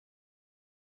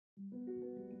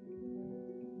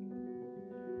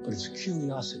but it's a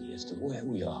curiosity as to where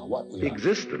we are, what we are.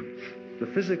 Existence, the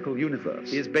physical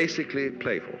universe, is basically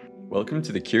playful. Welcome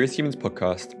to the Curious Humans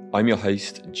podcast. I'm your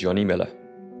host, Johnny Miller.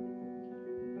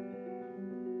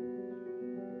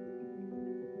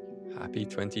 Happy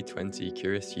 2020,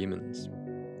 Curious Humans.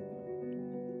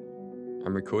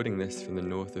 I'm recording this from the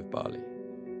north of Bali,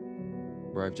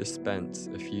 where I've just spent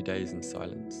a few days in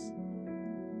silence,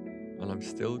 and I'm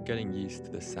still getting used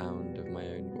to the sound of my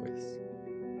own voice.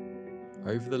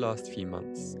 Over the last few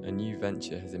months, a new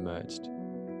venture has emerged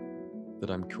that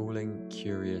I'm calling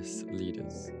Curious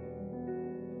Leaders.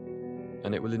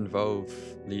 And it will involve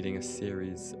leading a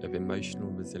series of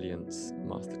emotional resilience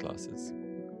masterclasses,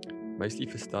 mostly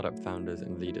for startup founders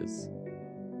and leaders.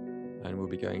 And we'll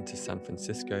be going to San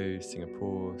Francisco,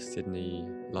 Singapore, Sydney,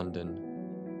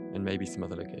 London, and maybe some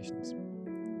other locations.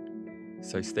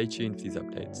 So stay tuned for these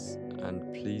updates,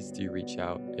 and please do reach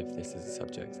out if this is a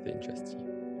subject that interests you.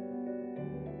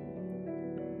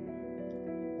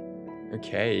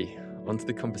 Okay, on to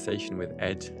the conversation with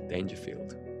Ed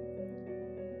Dangerfield.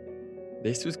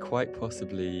 This was quite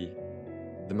possibly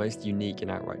the most unique and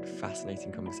outright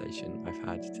fascinating conversation I've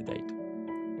had to date.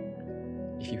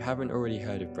 If you haven't already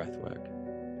heard of breathwork,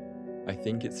 I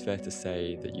think it's fair to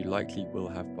say that you likely will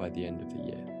have by the end of the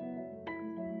year.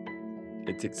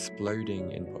 It's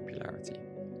exploding in popularity,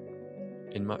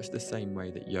 in much the same way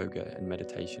that yoga and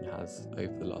meditation has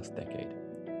over the last decade,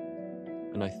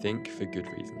 and I think for good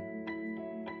reason.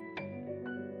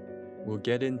 We'll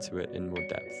get into it in more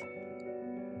depth,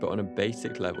 but on a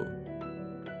basic level,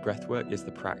 breathwork is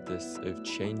the practice of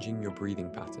changing your breathing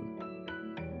pattern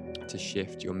to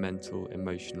shift your mental,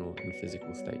 emotional, and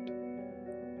physical state.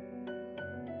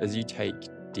 As you take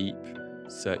deep,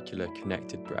 circular,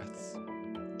 connected breaths,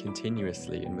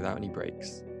 continuously and without any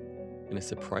breaks, in a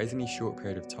surprisingly short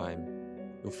period of time,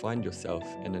 you'll find yourself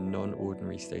in a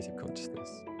non-ordinary state of consciousness,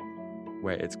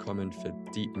 where it's common for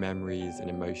deep memories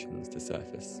and emotions to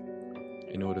surface,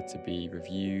 in order to be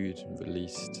reviewed,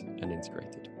 released, and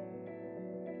integrated.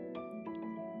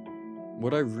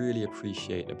 What I really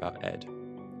appreciate about Ed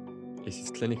is his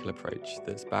clinical approach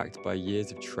that's backed by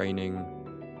years of training,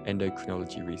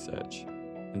 endocrinology research,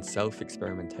 and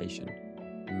self-experimentation,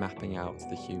 mapping out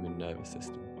the human nervous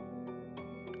system.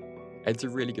 Ed's a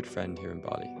really good friend here in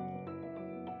Bali,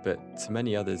 but to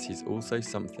many others, he's also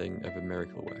something of a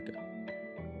miracle worker.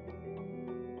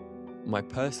 My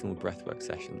personal breathwork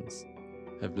sessions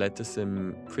have led to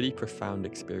some pretty profound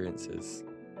experiences,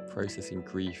 processing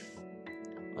grief,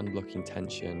 unblocking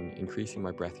tension, increasing my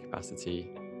breath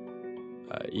capacity,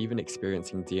 even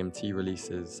experiencing DMT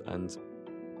releases, and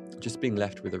just being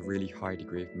left with a really high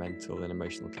degree of mental and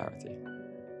emotional clarity.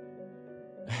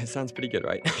 It sounds pretty good,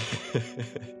 right?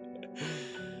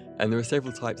 And there are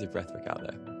several types of breathwork out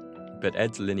there, but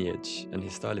Ed's lineage and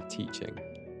his style of teaching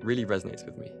really resonates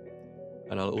with me.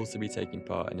 And I'll also be taking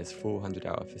part in his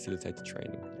 400-hour facilitated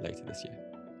training later this year.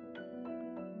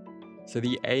 So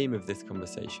the aim of this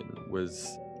conversation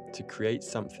was to create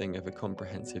something of a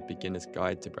comprehensive beginner's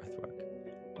guide to breathwork.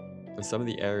 And some of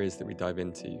the areas that we dive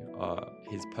into are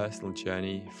his personal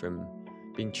journey from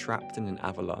being trapped in an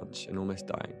avalanche and almost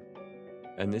dying.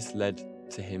 And this led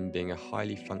to him being a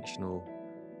highly functional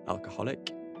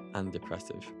alcoholic and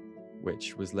depressive,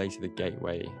 which was later the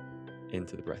gateway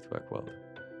into the breathwork world.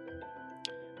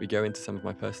 We go into some of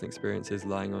my personal experiences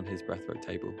lying on his breathwork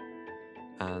table,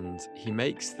 and he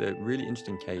makes the really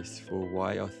interesting case for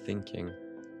why our thinking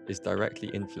is directly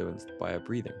influenced by our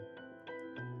breathing,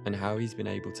 and how he's been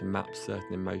able to map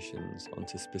certain emotions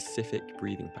onto specific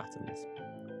breathing patterns.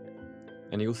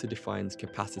 And he also defines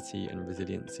capacity and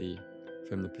resiliency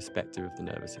from the perspective of the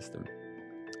nervous system.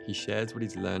 He shares what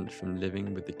he's learned from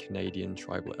living with the Canadian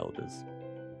tribal elders,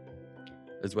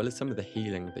 as well as some of the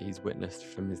healing that he's witnessed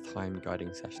from his time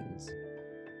guiding sessions.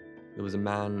 There was a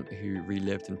man who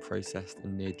relived and processed a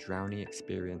near drowning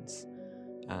experience,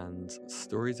 and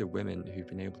stories of women who've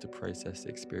been able to process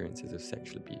experiences of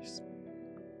sexual abuse.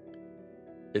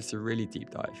 It's a really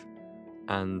deep dive,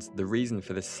 and the reason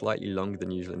for this slightly longer than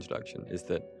usual introduction is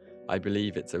that I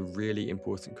believe it's a really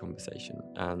important conversation,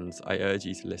 and I urge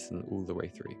you to listen all the way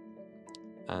through.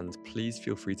 And please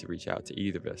feel free to reach out to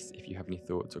either of us if you have any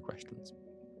thoughts or questions.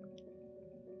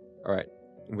 All right,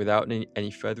 without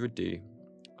any further ado,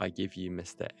 I give you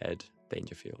Mr. Ed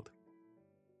Dangerfield.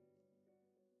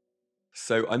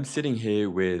 So I'm sitting here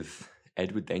with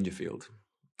Edward Dangerfield,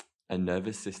 a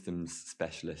nervous systems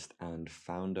specialist and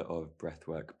founder of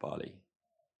Breathwork Bali.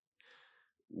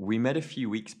 We met a few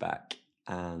weeks back,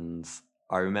 and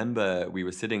I remember we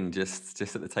were sitting just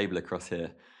at the table across here,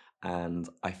 And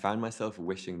I found myself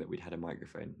wishing that we'd had a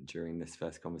microphone during this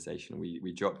first conversation.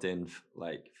 We dropped in for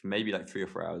maybe 3 or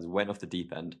 4 hours, went off the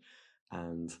deep end,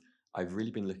 and I've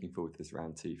really been looking forward to this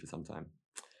round 2 for some time.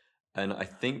 And I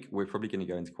think we're probably going to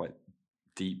go into quite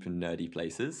deep and nerdy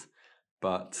places.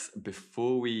 But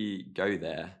before we go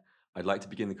there, I'd like to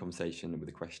begin the conversation with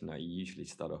a question I usually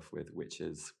start off with, which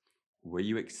is, were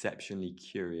you exceptionally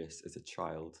curious as a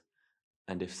child?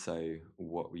 And if so,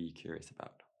 what were you curious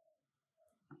about?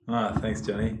 Thanks,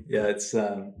 Johnny. Yeah, it's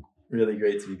really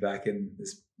great to be back in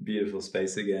this beautiful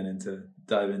space again and to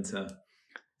dive into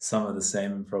some of the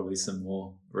same and probably some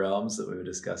more realms that we were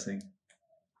discussing.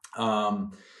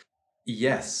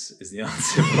 Yes is the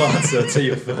answer to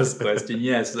your first question.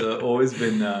 Yes, always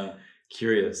been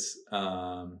curious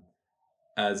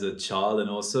as a child, and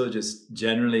also just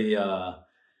generally, I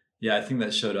think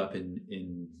that showed up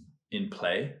in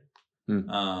play.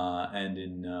 And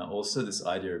in also this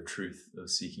idea of truth, of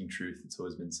seeking truth. It's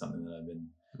always been something that I've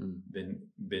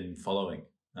been following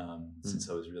since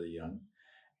I was really young,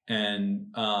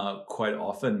 and quite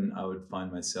often I would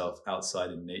find myself outside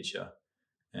in nature,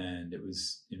 and it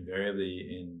was invariably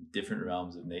in different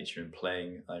realms of nature and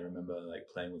playing. I remember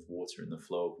playing with water and the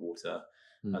flow of water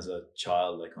as a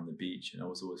child, on the beach, and I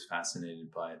was always fascinated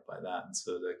by that. And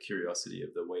so the curiosity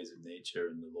of the ways of nature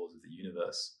and the laws of the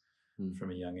universe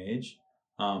from a young age.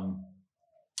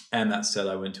 And that said,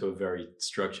 I went to a very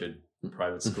structured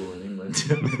private school in England,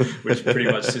 which pretty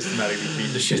much systematically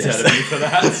beat the shit out of me for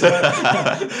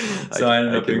that. So I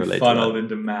ended up being funneled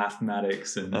into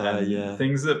mathematics and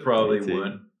things that probably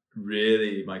weren't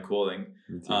really my calling.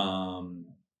 And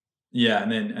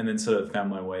then sort of found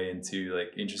my way into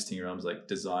interesting realms like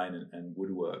design and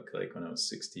woodwork, when I was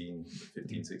 15,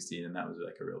 16, and that was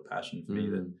a real passion for me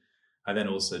that I then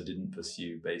also didn't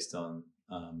pursue based on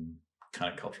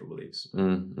kind of cultural beliefs.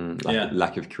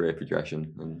 Lack of career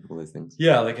progression and all those things.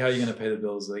 Yeah, how are you going to pay the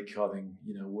bills carving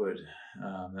wood?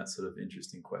 That sort of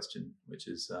interesting question, which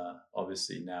is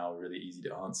obviously now really easy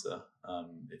to answer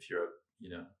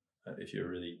if you're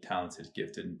really talented,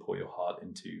 gifted, and pour your heart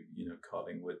into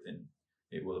carving wood, then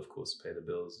it will of course pay the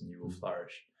bills and you will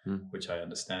flourish, which I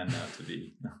understand now to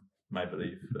be my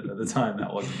belief, but at the time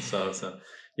that wasn't so.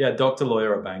 Yeah, doctor,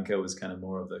 lawyer, or banker was kind of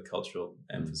more of the cultural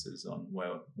emphasis on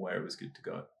where it was good to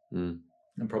go, and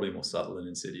probably more subtle and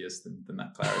insidious than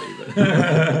that clarity,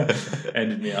 but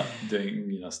ended me up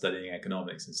doing studying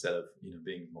economics instead of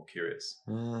being more curious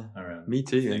around. Me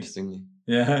too, things. interestingly.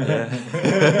 Yeah.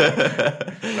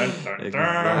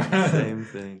 Exact same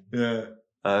thing. Yeah.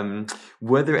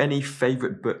 Were there any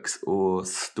favorite books or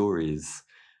stories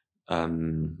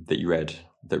that you read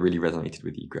that really resonated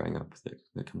with you growing up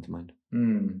that come to mind?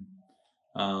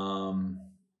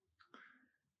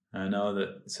 I know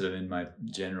that sort of in my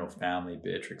general family,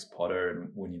 Beatrix Potter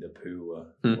and Winnie the Pooh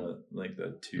were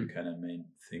the two kind of main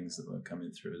things that were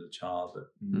coming through as a child,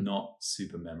 but not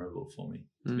super memorable for me,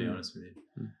 to be honest with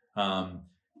you.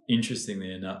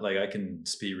 Interestingly enough, I can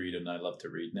speed read and I love to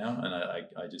read now, and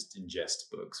I just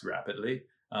ingest books rapidly.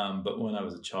 But when I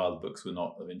was a child, books were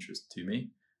not of interest to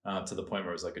me. To the point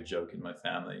where it was a joke in my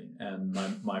family. And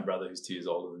my brother, who's 2 years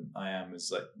older than I am,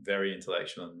 is very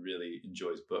intellectual and really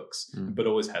enjoys books, but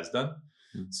always has done.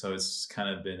 So it's kind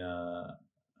of been a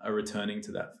returning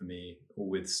to that for me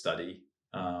with study.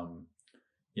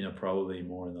 Probably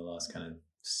more in the last kind of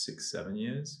 6-7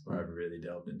 years where I've really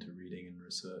delved into reading and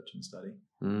research and study.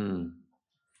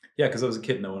 Yeah, because I was a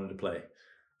kid and I wanted to play.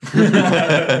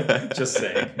 Just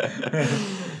saying.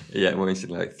 Yeah, more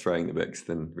interested throwing the books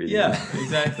than reading. Yeah,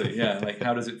 exactly. Yeah,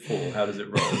 how does it fall? How does it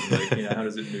roll? How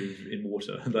does it move in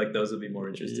water? Those would be more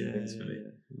interesting things for me.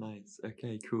 Nice.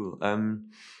 Okay, cool.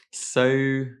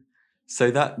 So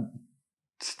that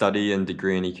study and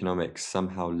degree in economics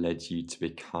somehow led you to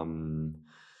become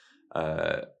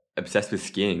obsessed with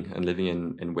skiing and living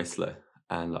in Whistler.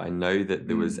 And I know that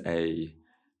there was a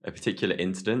particular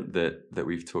incident that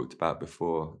we've talked about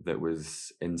before that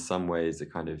was in some ways a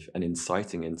kind of an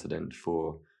inciting incident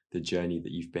for the journey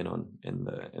that you've been on in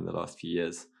the last few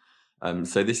years.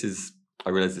 So I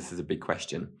realize this is a big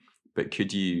question, but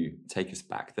could you take us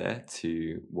back there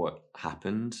to what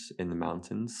happened in the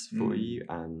mountains for you,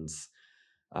 and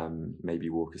maybe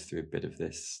walk us through a bit of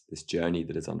this journey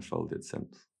that has unfolded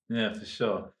since? Yeah, for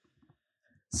sure.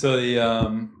 So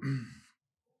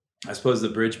I suppose the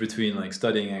bridge between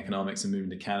studying economics and moving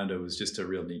to Canada was just a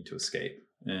real need to escape.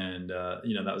 And,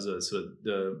 that was a sort of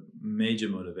the major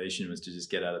motivation was to just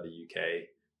get out of the UK,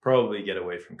 probably get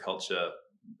away from culture,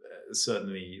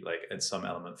 certainly at some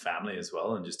element family as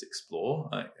well, and just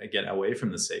explore, get away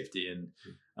from the safety and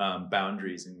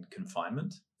boundaries and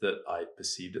confinement that I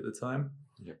perceived at the time.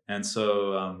 Yeah. And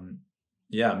so,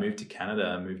 yeah, I moved to Canada.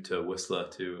 I moved to Whistler,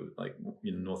 to like,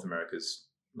 you know, North America's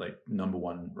like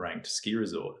 #1 ranked ski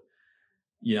resort.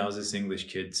 You know, I was this English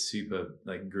kid, super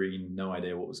like green, no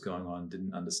idea what was going on,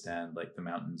 didn't understand like the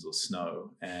mountains or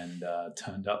snow, and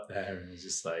turned up there and was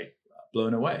just like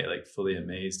blown away, like fully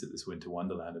amazed at this winter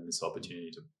wonderland and this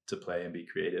opportunity to play and be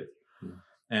creative.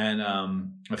 And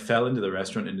I fell into the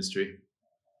restaurant industry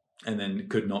and then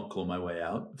could not claw my way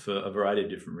out for a variety of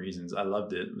different reasons. I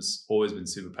loved it. Was always been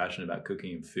super passionate about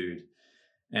cooking and food,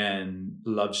 and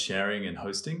loved sharing and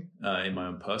hosting in my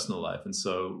own personal life. And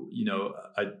so, you know,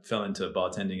 I fell into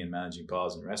bartending and managing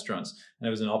bars and restaurants, and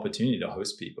it was an opportunity to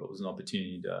host people. It was an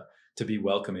opportunity to be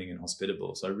welcoming and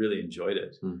hospitable. So I really enjoyed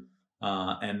it.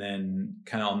 And then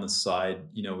kind of on the side,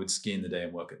 you know, would ski in the day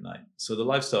and work at night. So the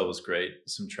lifestyle was great,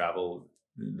 some travel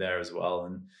there as well.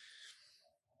 And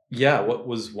yeah, what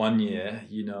was 1 year,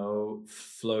 you know,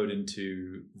 flowed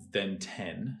into then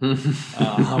 10,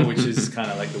 which is kind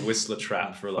of like the Whistler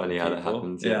trap for a lot Funny of people. how that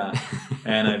happens. Yeah.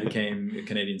 And I became a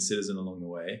Canadian citizen along the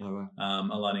way, Oh, wow.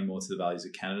 aligning more to the values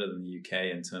of Canada than the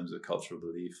UK in terms of cultural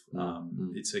belief.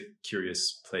 It's a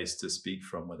curious place to speak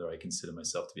from, whether I consider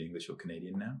myself to be English or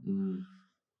Canadian now.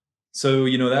 So,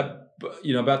 you know,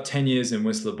 about 10 years in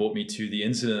Whistler brought me to the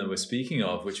incident that we're speaking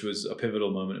of, which was a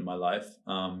pivotal moment in my life.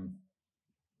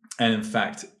 And in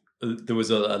fact, there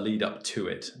was a lead up to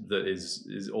it that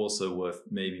is also worth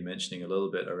maybe mentioning a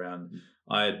little bit around.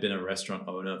 I had been a restaurant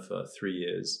owner for 3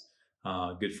 years.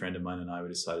 A good friend of mine and I, we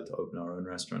decided to open our own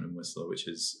restaurant in Whistler, which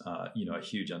is, you know, a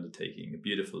huge undertaking, a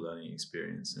beautiful learning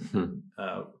experience, and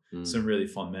some really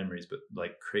fond memories, but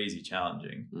like crazy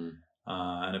challenging.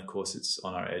 And of course, it's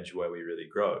on our edge where we really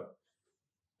grow.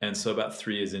 And so about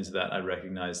 3 years into that, I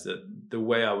recognized that the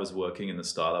way I was working and the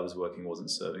style I was working wasn't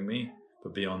serving me.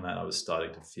 But beyond that, I was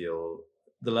starting to feel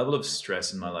the level of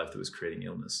stress in my life that was creating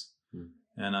illness.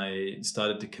 And I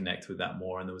started to connect with that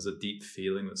more. And there was a deep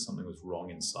feeling that something was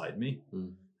wrong inside me.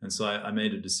 And so I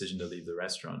made a decision to leave the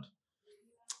restaurant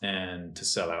and to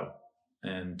sell out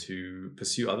and to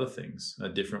pursue other things, a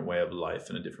different way of life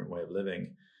and a different way of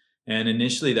living. And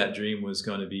initially that dream was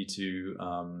going to be to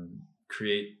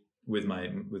create with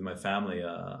my family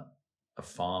a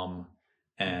farm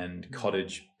and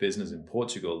cottage business in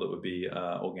Portugal that would be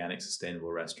organic,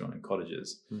 sustainable restaurant and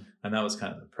cottages. And that was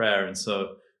kind of the prayer. And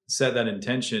so set that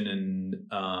intention,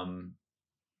 and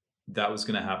that was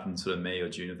going to happen sort of May or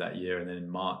June of that year. And then in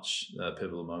March, a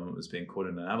pivotal moment was being caught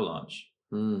in an avalanche.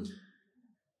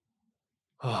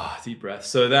 Deep breath.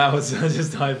 So that was, I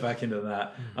just dive back into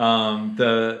that.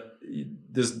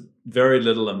 There's very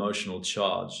little emotional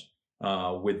charge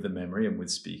with the memory and with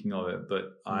speaking of it,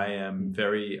 but I am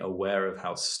very aware of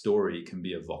how story can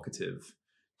be evocative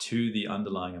to the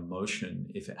underlying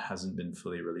emotion if it hasn't been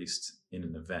fully released in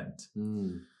an event.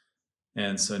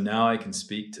 And so now I can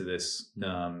speak to this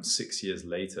 6 years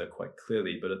later quite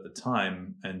clearly, but at the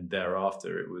time and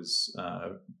thereafter, it was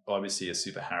obviously a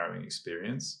super harrowing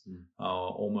experience,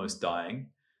 almost dying,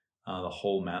 the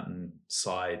whole mountain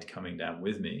side coming down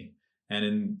with me. And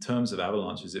in terms of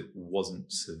avalanches, it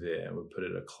wasn't severe. I would put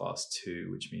it a class 2,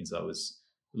 which means I was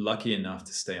lucky enough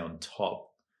to stay on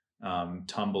top,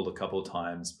 tumbled a couple of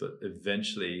times, but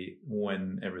eventually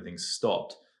when everything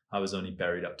stopped, I was only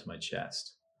buried up to my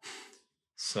chest.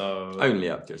 So only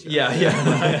up to your chest.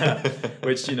 Yeah.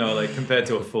 Which, you know, like compared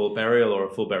to a full burial or a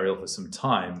full burial for some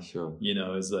time, Sure. You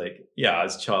know, is like, yeah,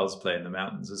 as child's play in the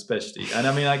mountains, especially. And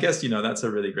I mean, I guess, you know, that's a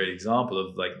really great example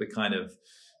of like the kind of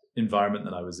environment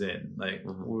that I was in. Like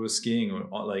we were skiing,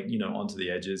 like, you know, onto the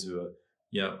edges. We were,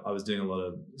 you know, I was doing a lot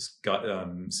of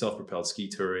self-propelled ski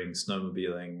touring,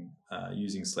 snowmobiling,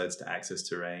 using sleds to access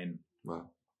terrain. Wow.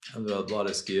 A lot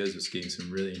of skiers were skiing some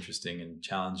really interesting and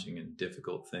challenging and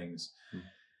difficult things.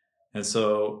 And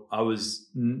so I was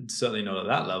certainly not at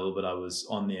that level, but I was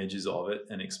on the edges of it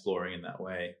and exploring in that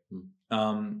way.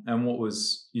 And what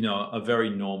was, you know, a very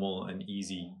normal and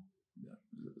easy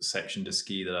section to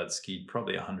ski that I'd skied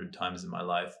probably 100 times in my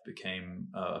life became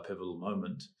a pivotal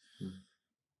moment.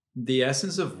 The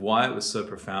essence of why it was so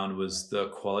profound was the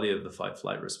quality of the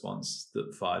fight-flight response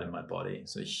that fired in my body.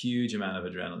 So a huge amount of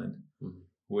adrenaline,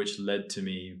 which led to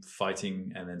me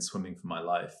fighting and then swimming for my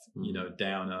life, you know,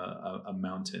 down a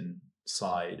mountain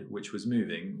side, which was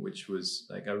moving, which was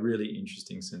like a really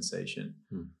interesting sensation.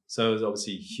 So it was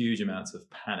obviously huge amounts of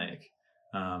panic,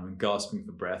 gasping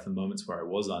for breath, and moments where I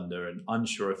was under and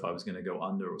unsure if I was going to go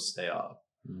under or stay up.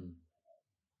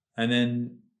 And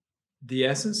then the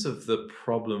essence of the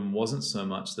problem wasn't so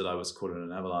much that I was caught in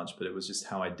an avalanche, but it was just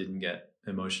how I didn't get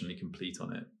emotionally complete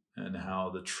on it, and how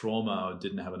the trauma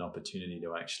didn't have an opportunity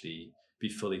to actually be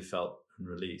fully felt and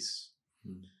release.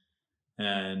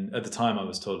 And at the time, I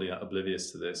was totally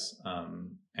oblivious to this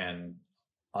and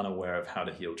unaware of how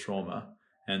to heal trauma.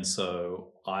 And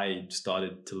so I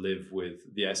started to live with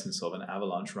the essence of an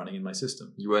avalanche running in my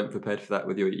system. You weren't prepared for that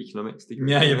with your economics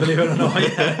degree? Yeah, you believe it or not.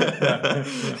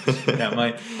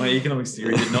 Yeah. My economics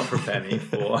degree did not prepare me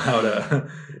for how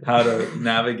to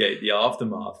navigate the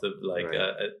aftermath of like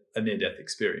a near-death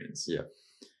experience. Yeah.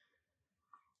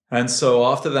 And so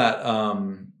after that,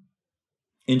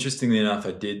 interestingly enough,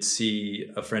 I did see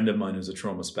a friend of mine who's a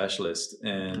trauma specialist,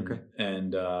 and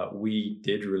we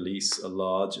did release a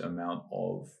large amount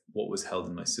of what was held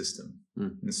in my system.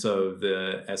 And so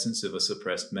the essence of a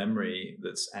suppressed memory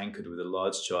that's anchored with a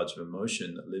large charge of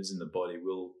emotion that lives in the body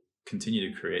will continue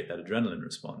to create that adrenaline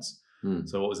response.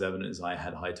 So what was evident is I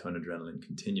had high tone adrenaline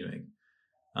continuing.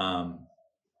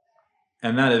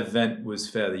 And that event was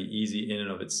fairly easy in and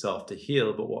of itself to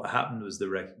heal. But what happened was the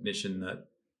recognition that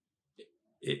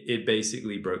it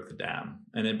basically broke the dam,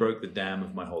 and it broke the dam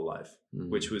of my whole life,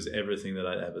 which was everything that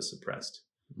I'd ever suppressed.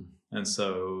 And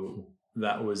so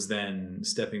that was then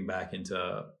stepping back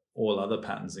into all other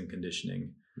patterns and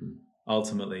conditioning,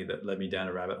 ultimately that led me down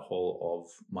a rabbit hole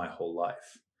of my whole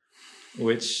life,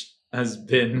 which has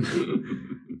been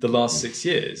the last 6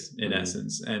 years in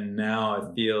essence. And now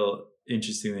I feel,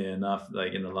 interestingly enough,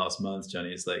 like in the last month, Johnny,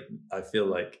 it's like I feel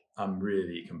like I'm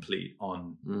really complete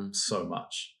on so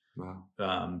much.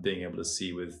 Wow. Being able to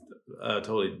see with a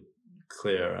totally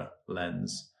clearer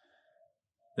lens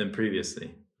than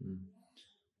previously.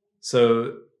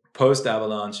 So post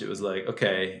avalanche, it was like,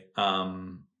 okay,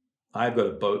 I've got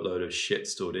a boatload of shit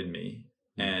stored in me,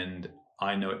 and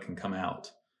I know it can come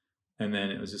out. And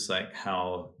then it was just like,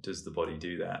 how does the body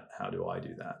do that? How do I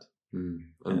do that?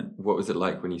 And what was it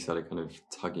like when you started kind of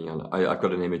tugging on it? I've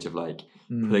got an image of like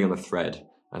pulling on a thread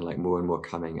and like more and more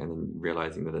coming, and then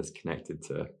realizing that it's connected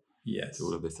to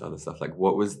all of this other stuff. Like,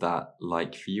 what was that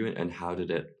like for you, and how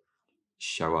did it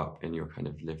show up in your kind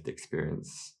of lived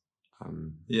experience?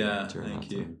 Thank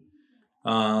you.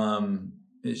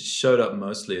 It showed up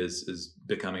mostly as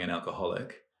becoming an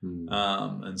alcoholic.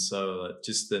 And so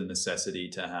just the necessity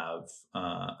to have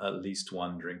at least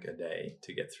one drink a day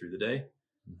to get through the day.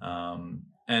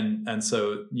 And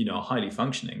so, highly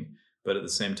functioning, but at the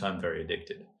same time, very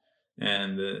addicted.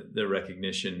 And the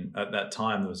recognition at that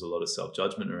time, there was a lot of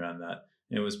self-judgment around that.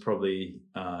 And it was probably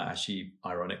actually,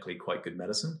 ironically, quite good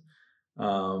medicine.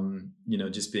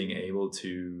 Just being able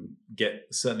to get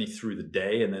certainly through the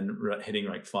day, and then hitting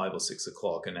like 5 or 6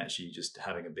 o'clock and actually just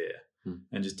having a beer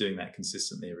and just doing that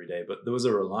consistently every day. But there was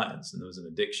a reliance and there was an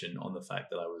addiction on the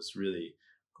fact that I was really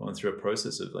going through a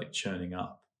process of like churning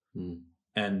up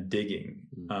and digging.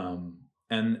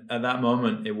 And at that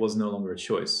moment, it was no longer a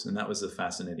choice. And that was a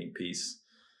fascinating piece.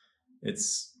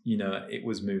 It's, it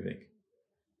was moving.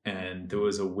 And there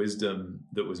was a wisdom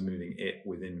that was moving it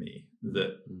within me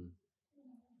that,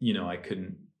 I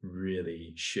couldn't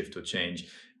really shift or change.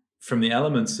 From the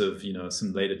elements of,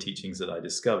 some later teachings that I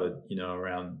discovered,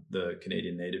 around the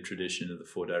Canadian Native tradition of the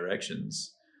 4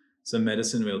 directions. So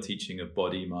medicine, real teaching of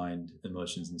body, mind,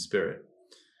 emotions, and spirit.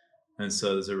 And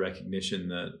so there's a recognition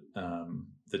that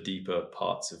the deeper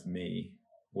parts of me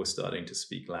were starting to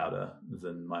speak louder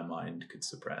than my mind could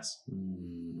suppress.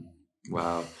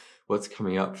 Wow. What's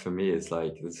coming up for me is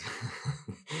like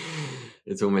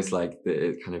it's almost like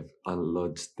it kind of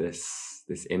unlodged this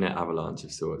inner avalanche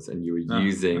of sorts, and you were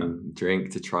using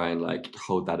drink to try and like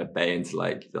hold that at bay and to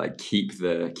like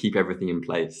keep everything in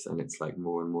place, and it's like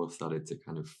more and more started to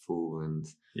kind of fall and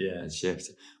shift.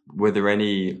 Were there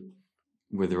any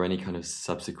kind of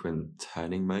subsequent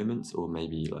turning moments, or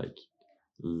maybe like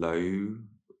lows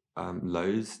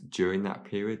during that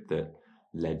period that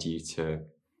led you to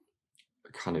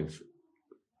kind of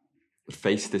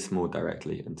face this more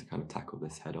directly and to kind of tackle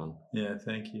this head on? Yeah,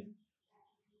 thank you.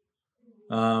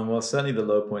 Well, certainly the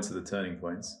low points are the turning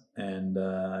points. And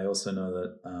I also know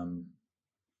that,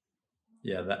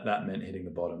 that meant hitting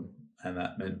the bottom, and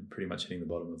that meant pretty much hitting the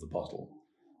bottom of the bottle.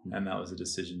 And that was a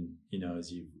decision,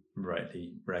 as you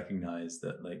rightly recognize,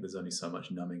 that like there's only so much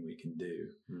numbing we can do.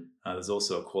 There's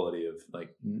also a quality of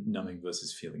like numbing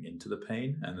versus feeling into the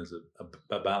pain, and there's a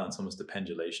balance, almost a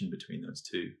pendulation between those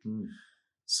two.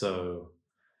 So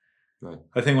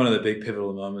I think one of the big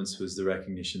pivotal moments was the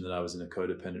recognition that I was in a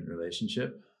codependent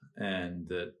relationship, and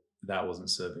that wasn't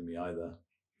serving me either.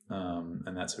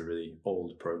 And that's a really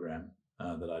old program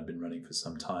that I'd been running for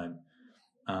some time.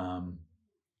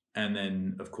 And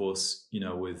then, of course,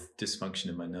 with dysfunction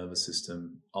in my nervous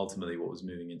system, ultimately what was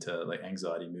moving into like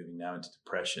anxiety, moving now into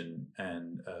depression,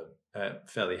 and a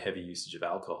fairly heavy usage of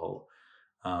alcohol.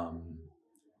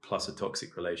 plus a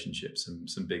toxic relationship,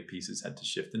 some big pieces had to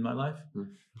shift in my life.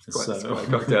 It's quite a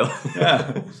cocktail.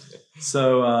 Yeah.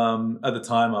 So at the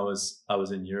time I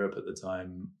was in Europe at the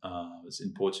time. I was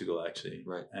in Portugal actually.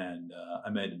 Right. And I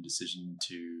made a decision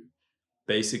to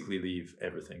basically leave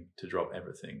everything, to drop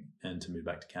everything and to move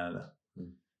back to Canada.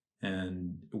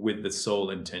 And with the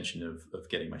sole intention of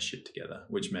getting my shit together,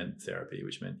 which meant therapy,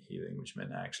 which meant healing, which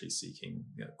meant actually seeking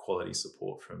quality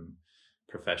support from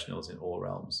professionals in all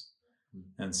realms.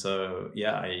 And so,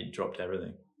 yeah, I dropped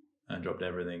everything.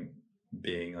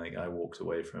 Being like, I walked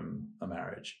away from a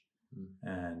marriage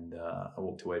and I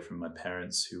walked away from my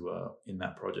parents who were in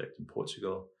that project in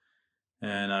Portugal.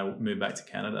 And I moved back to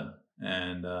Canada,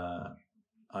 and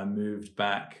I moved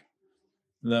back.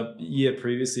 The year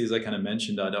previously, as I kind of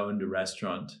mentioned, I'd owned a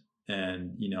restaurant,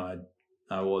 and, you know,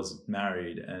 I was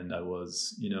married, and I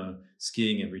was, you know,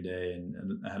 skiing every day, and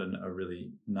I had a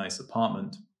really nice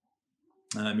apartment.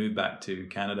 And I moved back to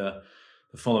Canada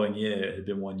the following year. It had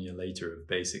been 1 year later of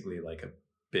basically like a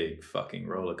big fucking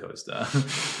roller coaster.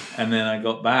 And then I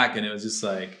got back, and it was just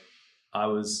like, I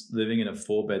was living in a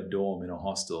 4-bed dorm in a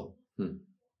hostel,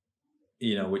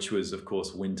 you know, which was of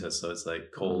course winter. So it's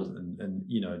like cold and,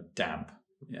 you know, damp.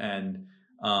 And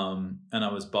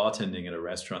I was bartending at a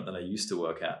restaurant that I used to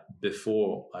work at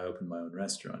before I opened my own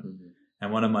restaurant.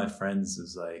 And one of my friends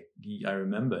was like, I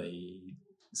remember he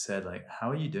said like, how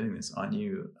are you doing this? Aren't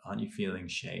you feeling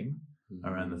shame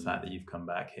around the fact that you've come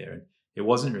back here? And it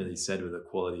wasn't really said with a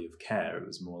quality of care. It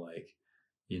was more like,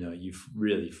 you know, you've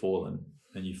really fallen,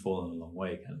 and you've fallen a long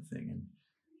way, kind of thing.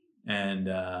 And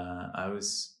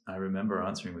I remember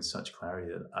answering with such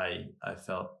clarity that I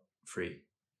felt free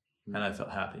and I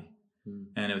felt happy.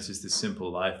 And it was just this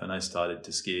simple life. And I started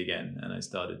to ski again, and I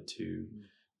started to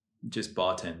just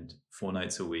bartend 4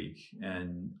 nights a week.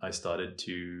 And I started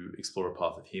to explore a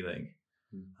path of healing,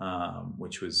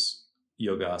 which was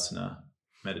yoga asana,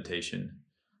 meditation.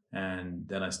 And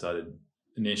then I started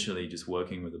initially just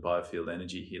working with a biofield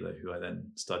energy healer who I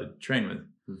then started to train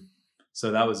with. So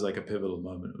that was like a pivotal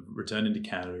moment of returning to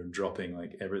Canada and dropping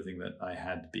like everything that I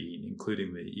had been,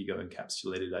 including the ego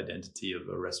encapsulated identity of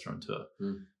a restaurateur,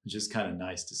 which is kind of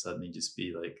nice to suddenly just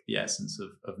be like the essence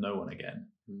of no one again.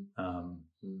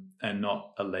 And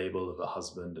not a label of a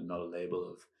husband, and not a label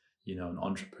of, you know, an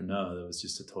entrepreneur. There was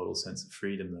just a total sense of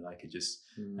freedom that I could just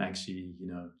actually, you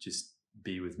know, just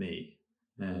be with me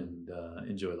and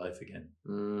enjoy life again.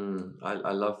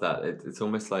 I love that. It's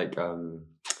almost like,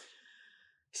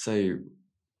 so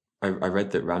I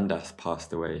read that Ramdas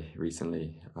passed away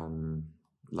recently,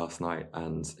 last night,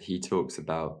 and he talks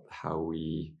about how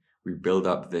we build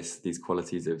up these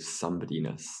qualities of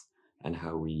somebodyness, and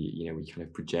how we kind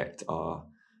of project our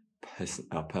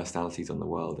personalities on the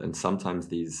world. And sometimes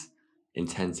these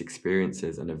intense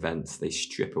experiences and events, they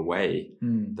strip away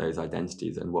those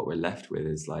identities, and what we're left with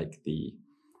is like the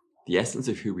essence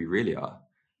of who we really are.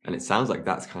 And it sounds like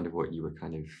that's kind of what you were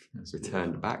kind of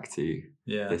returned back to.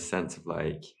 Yeah. This sense of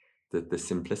like the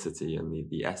simplicity and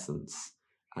the essence.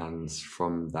 And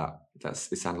from that,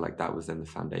 it sounded like that was then the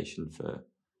foundation for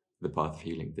the path of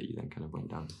healing that you then kind of went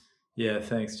down. Yeah,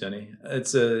 thanks, Jenny.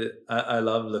 I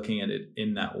love looking at it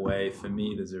in that way. For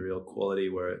me, there's a real quality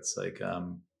where it's like,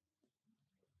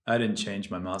 I didn't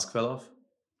change, my mask fell off.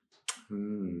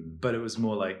 But it was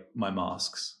more like my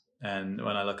masks. And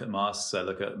when I look at masks, I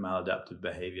look at maladaptive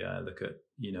behavior. I look at,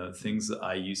 you know, things that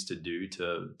I used to do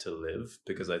to live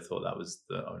because I thought that was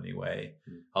the only way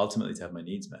ultimately to have my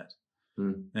needs met.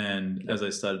 And as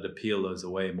I started to peel those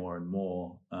away more and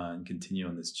more and continue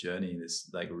on this journey,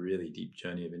 this like really deep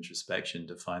journey of introspection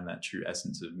to find that true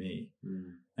essence of me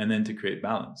and then to create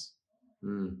balance.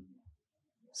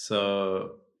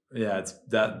 So yeah, it's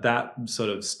that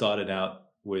sort of started out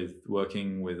with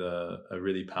working with a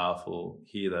really powerful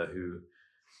healer who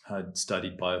had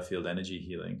studied biofield energy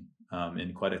healing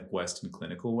in quite a Western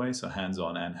clinical way, so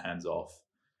hands-on and hands-off,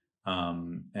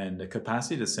 and a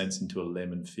capacity to sense into a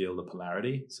limb and feel the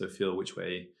polarity, so feel which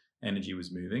way energy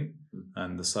was moving,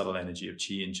 and the subtle energy of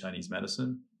qi in Chinese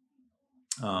medicine,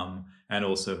 and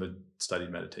also had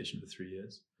studied meditation for 3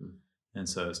 years. And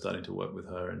so starting to work with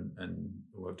her and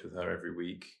worked with her every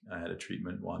week. I had a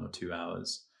treatment 1 or 2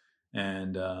 hours.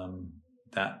 And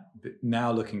that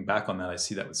now looking back on that, I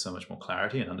see that with so much more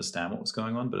clarity and understand what was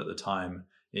going on. But at the time,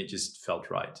 it just felt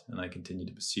right. And I continued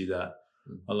to pursue that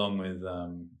along with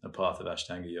a path of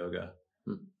Ashtanga yoga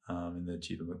in the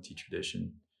Jivamukti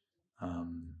tradition.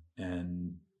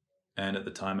 And at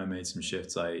the time I made some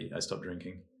shifts, I stopped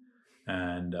drinking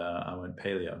and I went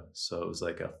paleo. So it was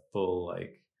like a full,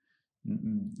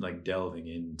 like delving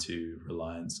into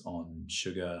reliance on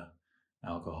sugar,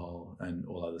 alcohol, and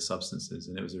all other substances.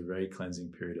 And it was a very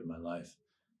cleansing period of my life.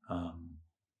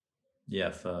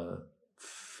 for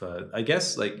I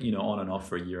guess like, you know, on and off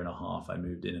for a year and a half, I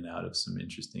moved in and out of some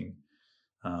interesting,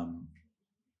 I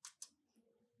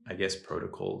guess,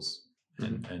 protocols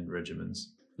and regimens.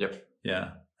 Yep.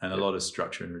 Yeah. And a lot of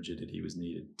structure and rigidity was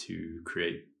needed to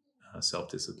create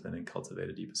self-discipline and cultivate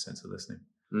a deeper sense of listening.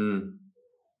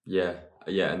 Yeah.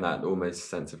 And that almost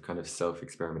sense of kind of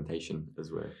self-experimentation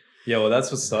as well. Yeah, well, that's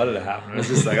what started to happen. I was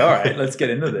just like, all right, let's get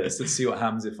into this. Let's see what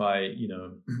happens if I, you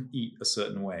know, eat a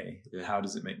certain way. Yeah. How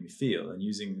does it make me feel? And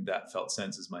using that felt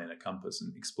sense as my inner compass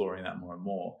and exploring that more and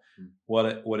more. What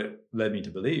it led me to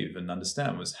believe and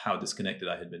understand was how disconnected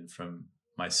I had been from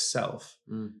myself,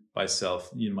 by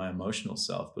self, you know, my emotional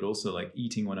self, but also like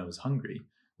eating when I was hungry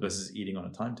versus eating on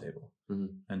a timetable.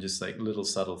 And just like little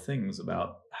subtle things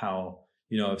about how,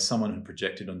 you know, if someone had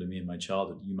projected onto me in my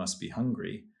childhood, you must be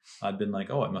hungry, I'd been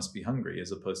like, oh, I must be hungry,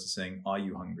 as opposed to saying, are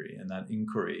you hungry? And that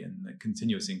inquiry and the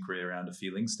continuous inquiry around a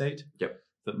feeling state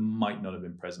that might not have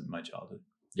been present in my childhood.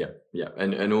 Yeah.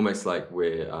 And almost like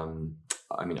we're,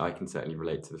 I mean, I can certainly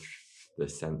relate to the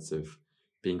sense of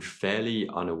being fairly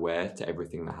unaware to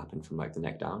everything that happened from like the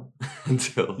neck down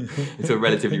until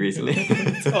relatively recently.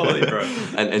 Totally, bro.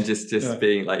 and just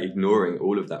being like ignoring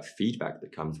all of that feedback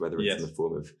that comes, whether it's in the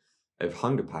form of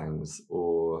hunger pangs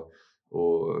or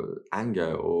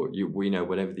anger or we know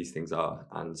whatever these things are,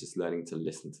 and just learning to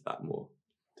listen to that more.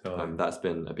 Totally. That's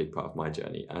been a big part of my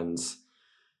journey. And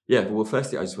yeah, well,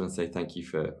 firstly, I just want to say thank you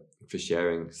for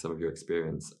sharing some of your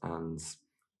experience. And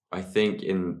I think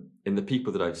in the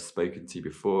people that I've spoken to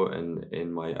before and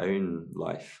in my own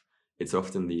life, it's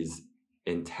often these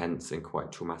intense and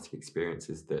quite traumatic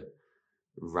experiences that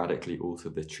radically alter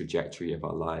the trajectory of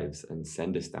our lives and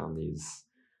send us down these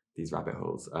rabbit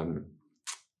holes.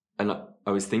 And I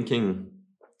was thinking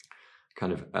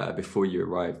kind of before you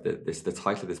arrived that the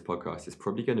title of this podcast is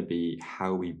probably going to be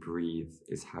How We Breathe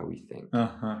is How We Think.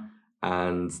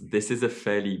 And this is a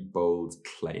fairly bold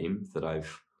claim that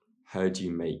I've heard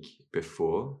you make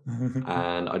before.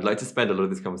 And I'd like to spend a lot of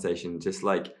this conversation just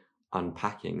like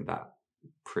unpacking that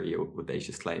pretty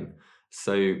audacious claim.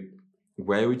 So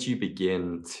where would you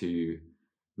begin to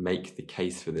make the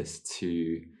case for this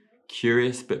to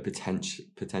curious but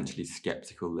potentially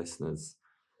skeptical listeners?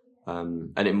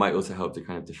 And it might also help to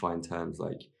kind of define terms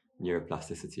like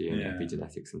neuroplasticity and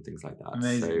epigenetics and things like that.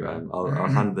 Amazing, so I'll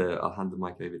hand the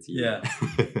mic over to you. Yeah.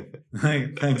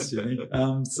 Thanks, Jimmy.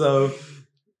 So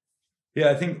yeah,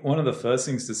 I think one of the first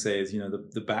things to say is, you know,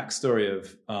 the backstory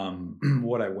of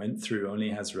what I went through only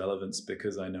has relevance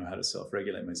because I know how to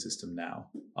self-regulate my system now.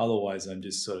 Otherwise, I'm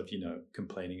just sort of, you know,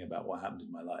 complaining about what happened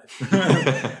in my life.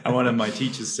 And one of my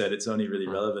teachers said it's only really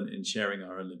relevant in sharing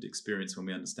our own lived experience when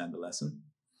we understand the lesson.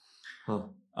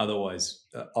 Otherwise,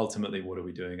 ultimately, what are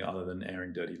we doing other than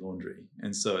airing dirty laundry?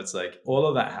 And so it's like all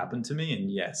of that happened to me. And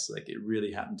yes, like it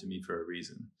really happened to me for a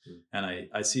reason. And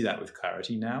I see that with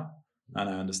clarity now. And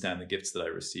I understand the gifts that I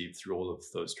received through all of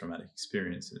those traumatic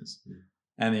experiences.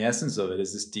 And the essence of it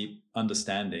is this deep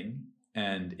understanding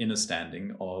and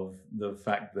understanding of the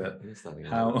fact that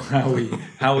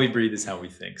how we breathe is how we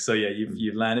think. So yeah,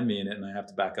 you've landed me in it, and I have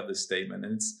to back up this statement.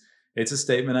 And it's a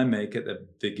statement I make at the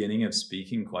beginning of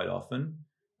speaking quite often.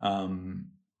 And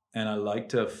I like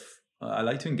to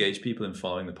engage people in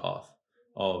following the path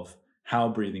of how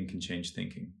breathing can change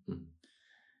thinking.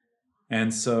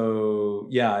 And so,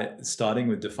 yeah, starting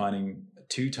with defining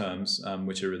two terms,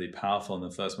 which are really powerful. And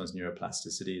the first one's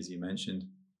neuroplasticity, as you mentioned.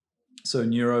 So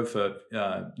neuro for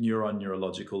neuron,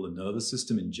 neurological, the nervous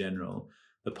system in general,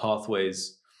 the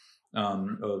pathways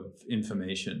of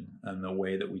information and the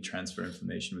way that we transfer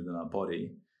information within our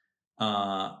body,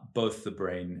 both the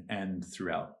brain and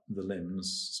throughout the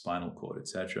limbs, spinal cord,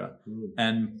 etc.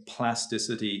 And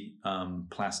plasticity,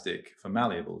 plastic for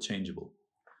malleable, changeable.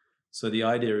 So the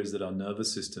idea is that our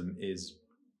nervous system is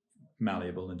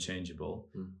malleable and changeable,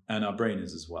 and our brain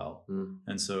is as well.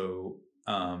 And so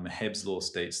Hebb's law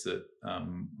states that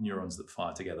neurons that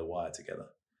fire together wire together.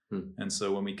 And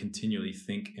so when we continually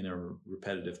think in a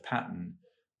repetitive pattern,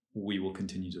 we will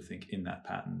continue to think in that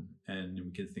pattern. And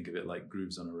we can think of it like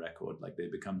grooves on a record, like they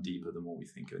become deeper the more we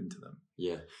think into them.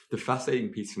 Yeah. The fascinating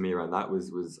piece for me around that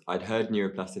was I'd heard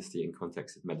neuroplasticity in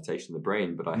context of meditation, the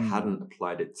brain, but I hadn't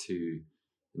applied it to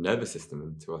the nervous system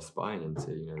and to our spine and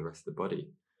to, you know, the rest of the body.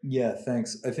 Yeah,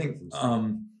 thanks. I think,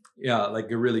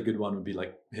 like a really good one would be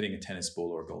like hitting a tennis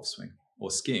ball or a golf swing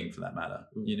or skiing for that matter.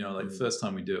 You know, like the first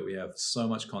time we do it, we have so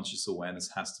much conscious awareness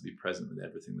has to be present with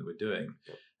everything that we're doing.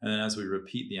 And then as we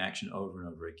repeat the action over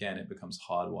and over again, it becomes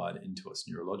hardwired into us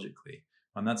neurologically.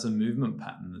 And that's a movement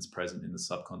pattern that's present in the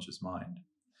subconscious mind.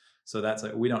 So that's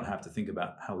like, we don't have to think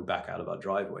about how we back out of our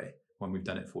driveway when we've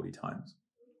done it 40 times.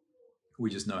 We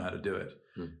just know how to do it.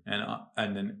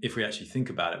 And then if we actually think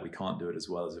about it, we can't do it as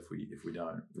well as if we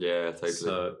don't. Yeah, totally.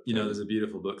 So there's a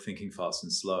beautiful book, Thinking Fast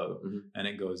and Slow, and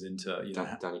it goes into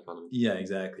Danny Kahneman. Yeah,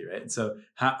 exactly, right. And so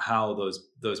how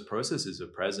those processes are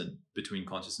present between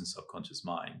conscious and subconscious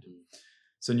mind.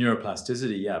 So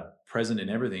neuroplasticity, present in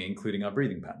everything, including our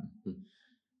breathing pattern.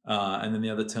 And then the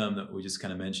other term that we just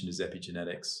kind of mentioned is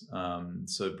epigenetics.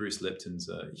 So Bruce Lipton's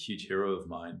a huge hero of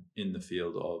mine in the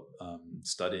field of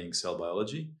studying cell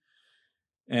biology,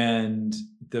 and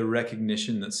the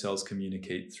recognition that cells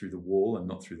communicate through the wall and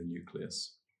not through the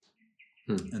nucleus.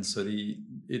 And so the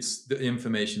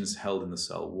information is held in the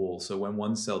cell wall. So when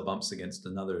one cell bumps against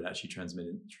another, it actually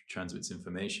transmits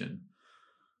information.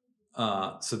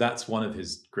 So that's one of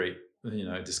his great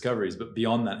discoveries. But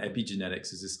beyond that,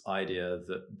 epigenetics is this idea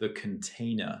that the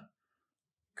container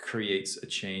creates a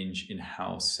change in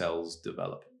how cells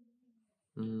develop.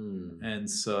 And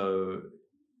so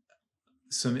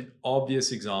some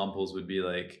obvious examples would be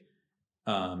like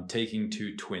taking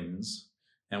two twins,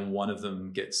 and one of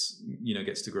them gets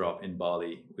to grow up in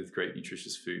Bali with great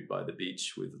nutritious food by the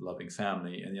beach with a loving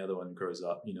family, and the other one grows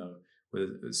up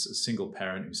with a single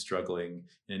parent who's struggling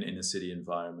in an inner city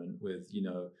environment with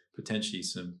potentially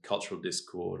some cultural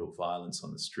discord or violence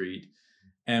on the street.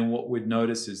 And what we'd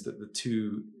notice is that the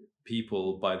two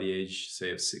people by the age,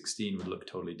 say, of 16 would look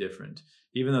totally different.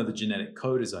 Even though the genetic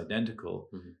code is identical,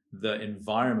 the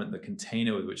environment, the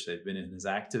container with which they've been in, has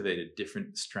activated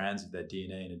different strands of their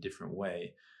DNA in a different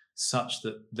way, such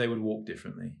that they would walk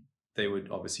differently. They would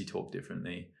obviously talk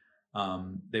differently.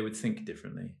 They would think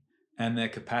differently. And their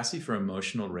capacity for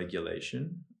emotional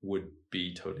regulation would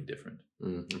be totally different.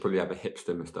 And probably have a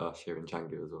hipster moustache here in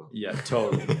Canggu as well. Yeah,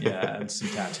 totally. Yeah, and some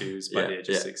tattoos by the age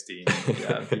of 16.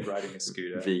 Yeah, be riding a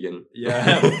scooter. Vegan.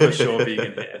 Yeah, for sure,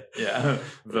 vegan here. Yeah,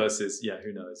 versus,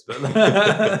 who knows? But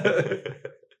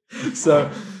so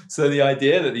the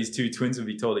idea that these two twins would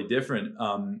be totally different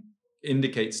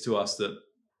indicates to us that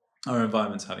our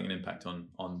environment's having an impact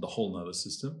on the whole nervous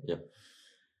system. Yeah.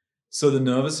 So the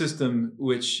nervous system,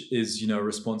 which is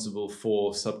responsible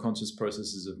for subconscious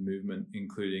processes of movement,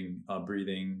 including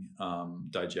breathing,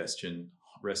 digestion,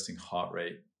 resting heart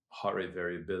rate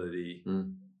variability,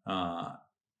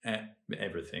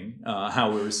 everything,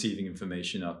 how we're receiving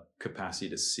information, our capacity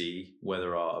to see,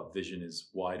 whether our vision is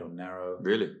wide or narrow.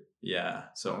 Really? Yeah.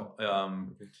 So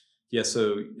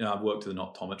so I've worked with an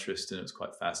optometrist, and it was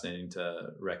quite fascinating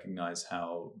to recognize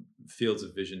how fields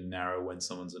of vision narrow when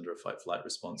someone's under a fight-flight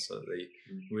response. So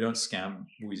we don't scan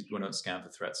for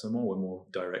threats anymore. We're more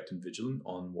direct and vigilant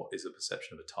on what is a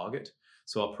perception of a target.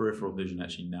 So our peripheral vision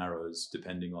actually narrows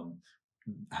depending on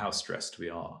how stressed we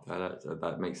are.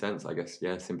 That makes sense, I guess.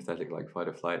 Yeah, sympathetic, like fight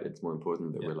or flight. It's more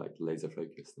important that we're like laser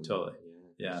focused. Totally.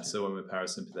 Yeah, so when we're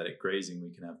parasympathetic grazing,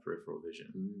 we can have peripheral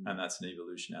vision, and that's an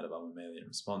evolution out of our mammalian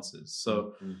responses.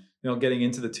 So, getting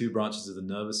into the two branches of the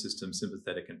nervous system,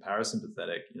 sympathetic and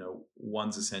parasympathetic,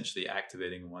 one's essentially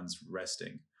activating and one's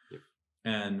resting. Yep.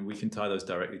 And we can tie those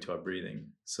directly to our breathing.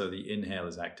 So the inhale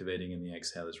is activating and the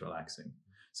exhale is relaxing.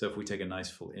 So if we take a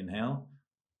nice full inhale,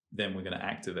 then we're going to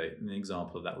activate. An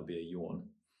example of that would be a yawn.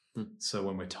 So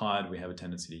when we're tired, we have a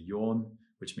tendency to yawn,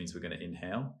 which means we're going to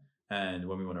inhale. And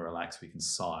when we want to relax, we can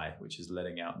sigh, which is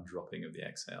letting out and dropping of the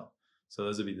exhale. So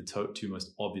those would be the two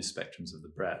most obvious spectrums of the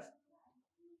breath.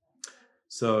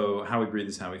 So how we breathe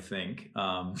is how we think.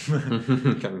 Coming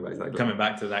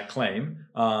back to that claim,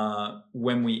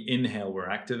 when we inhale, we're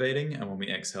activating, and when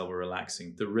we exhale, we're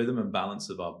relaxing. The rhythm and balance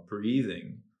of our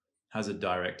breathing has a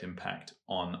direct impact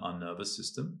on our nervous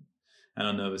system. And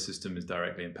our nervous system is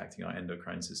directly impacting our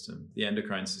endocrine system. The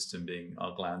endocrine system being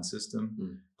our gland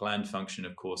system. Gland function,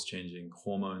 of course, changing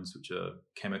hormones, which are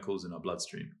chemicals in our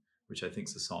bloodstream, which I think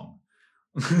is a song.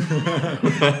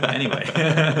 Anyway,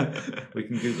 we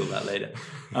can Google that later.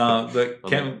 But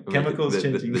chemicals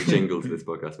changing... The jingle to this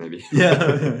podcast, maybe.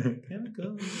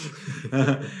 Chemicals.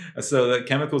 So the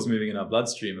chemicals moving in our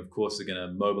bloodstream, of course, are going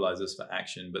to mobilize us for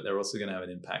action, but they're also going to have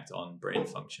an impact on brain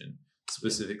function,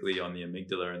 specifically on the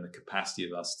amygdala and the capacity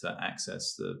of us to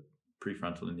access the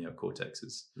prefrontal and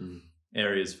neocortexes,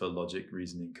 areas for logic,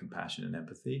 reasoning, compassion, and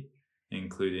empathy,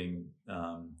 including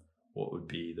what would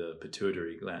be the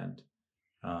pituitary gland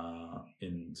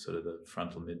in sort of the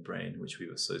frontal midbrain, which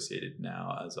we've associated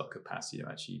now as our capacity to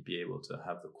actually be able to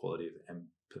have the quality of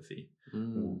empathy.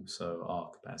 So our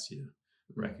capacity to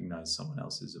recognize someone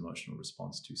else's emotional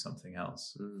response to something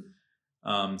else.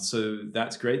 So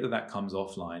that's great that comes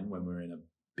offline when we're in a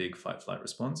big fight-flight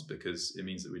response, because it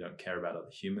means that we don't care about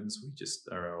other humans. We just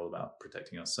are all about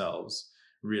protecting ourselves.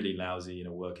 Really lousy in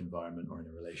a work environment or in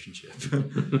a relationship.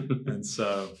 And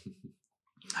so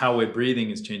how we're breathing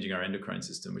is changing our endocrine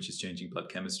system, which is changing blood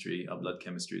chemistry. Our blood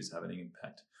chemistry is having an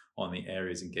impact on the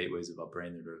areas and gateways of our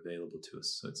brain that are available to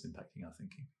us. So it's impacting our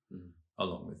thinking,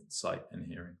 along with sight and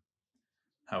hearing.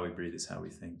 How we breathe is how we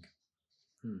think.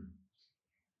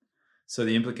 So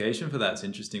the implication for that's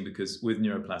interesting, because with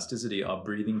neuroplasticity, our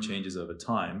breathing changes over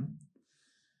time,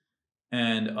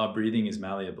 and our breathing is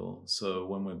malleable. So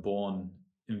when we're born,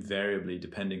 invariably,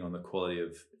 depending on the quality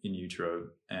of in utero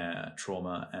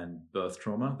trauma and birth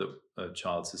trauma that a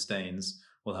child sustains,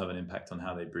 will have an impact on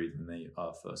how they breathe when they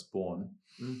are first born.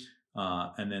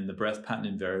 And then the breath pattern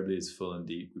invariably is full and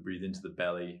deep. We breathe into the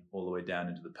belly, all the way down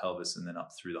into the pelvis, and then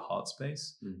up through the heart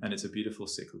space. And it's a beautiful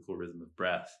cyclical rhythm of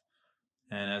breath.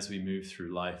 And as we move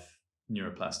through life,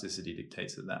 neuroplasticity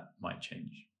dictates that might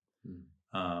change.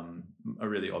 A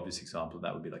really obvious example of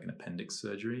that would be like an appendix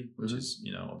surgery, which is,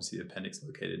 obviously the appendix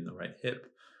located in the right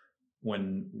hip.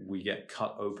 When we get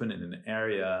cut open in an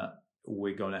area,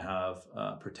 we're going to have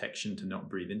protection to not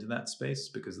breathe into that space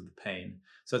because of the pain.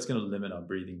 So it's going to limit our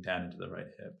breathing down into the right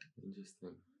hip.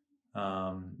 Interesting.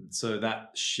 So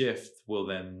that shift will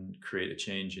then create a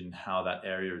change in how that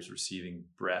area is receiving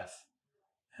breath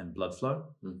and blood flow,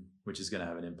 which is going to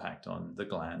have an impact on the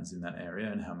glands in that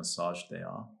area and how massaged they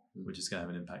are, which is going to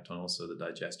have an impact on also the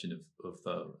digestion of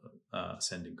the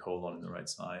ascending colon in the right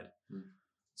side.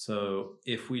 So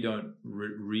if we don't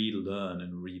relearn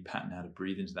and repattern how to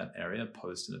breathe into that area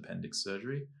post an appendix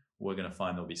surgery, we're going to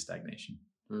find there'll be stagnation,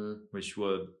 which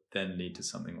will then lead to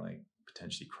something like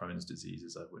potentially Crohn's disease,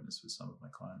 as I've witnessed with some of my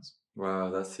clients.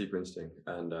 Wow, that's super interesting.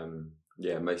 And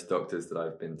most doctors that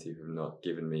I've been to have not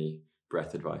given me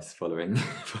breath advice following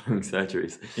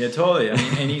surgeries. Yeah, totally. I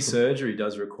mean, any surgery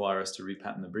does require us to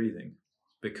repattern the breathing,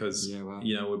 because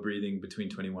we're breathing between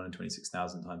 21 and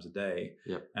 26,000 times a day.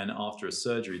 And after a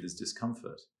surgery, there's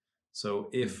discomfort. So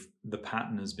if the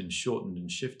pattern has been shortened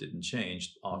and shifted and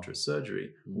changed after a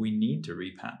surgery, we need to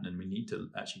repattern, and we need to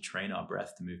actually train our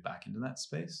breath to move back into that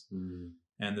space. And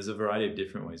there's a variety of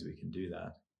different ways we can do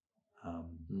that.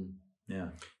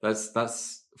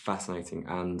 That's fascinating.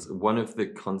 And one of the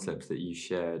concepts that you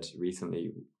shared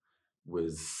recently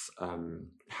was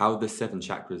how the 7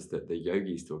 chakras that the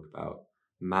yogis talk about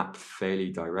map fairly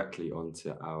directly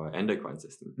onto our endocrine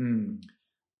system.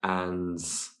 And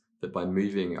that by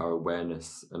moving our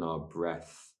awareness and our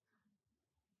breath,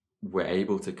 we're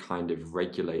able to kind of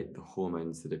regulate the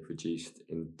hormones that are produced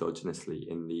endogenously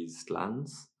in these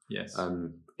glands. Yes.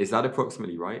 Is that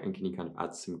approximately right? And can you kind of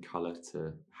add some color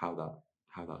to how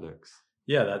that looks?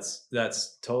 Yeah,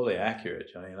 that's totally accurate,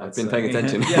 Johnny. I've been paying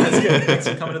attention. Yeah, that's good. Thanks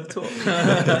for coming to the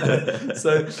talk.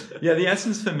 So, the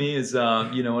essence for me is,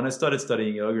 when I started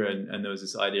studying yoga and there was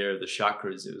this idea of the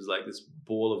chakras, it was like this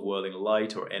ball of whirling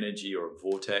light or energy or a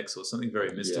vortex or something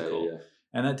very mystical. Yeah.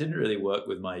 And that didn't really work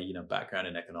with my, background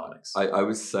in economics. I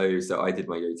was so I did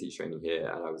my yoga teacher training here,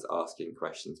 and I was asking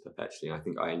questions perpetually. And I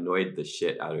think I annoyed the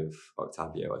shit out of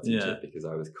Octavio, our teacher, because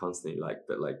I was constantly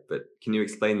but can you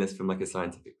explain this from like a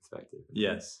scientific perspective?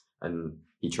 Yes. And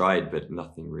he tried, but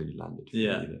nothing really landed for me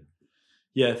either.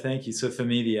 Yeah, thank you. So for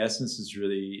me, the essence is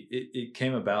really, it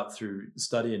came about through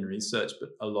study and research,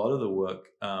 but a lot of the work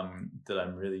that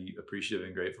I'm really appreciative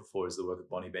and grateful for is the work of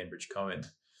Bonnie Bainbridge Cohen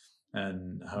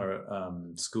and her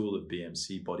school of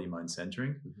BMC, body mind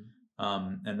centering.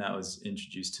 And that was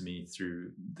introduced to me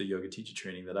through the yoga teacher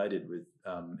training that I did with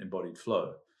Embodied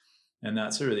Flow. And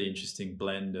that's a really interesting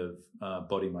blend of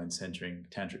body mind centering,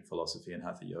 tantric philosophy, and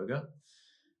hatha yoga.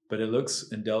 But it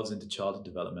looks and delves into childhood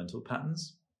developmental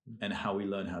patterns and how we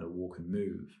learn how to walk and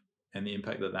move, and the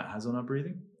impact that has on our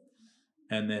breathing.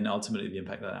 And then ultimately the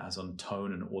impact that has on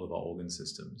tone and all of our organ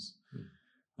systems.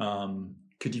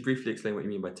 Could you briefly explain what you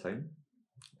mean by tone?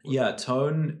 Yeah,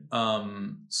 tone.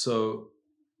 So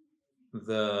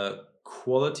the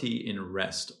quality in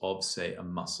rest of, say, a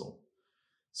muscle.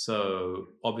 So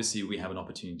obviously we have an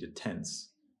opportunity to tense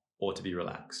or to be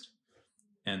relaxed.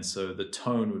 And so the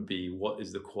tone would be, what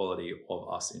is the quality of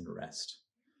us in rest?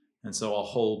 And so our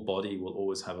whole body will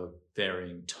always have a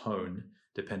varying tone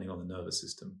depending on the nervous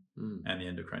system and the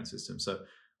endocrine system. So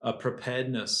a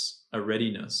preparedness, a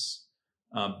readiness,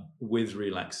 with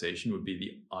relaxation would be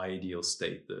the ideal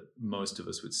state that most of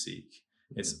us would seek.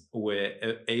 It's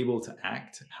we're able to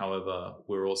act, however,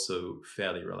 we're also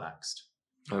fairly relaxed.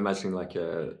 I'm imagining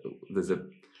there's a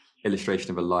illustration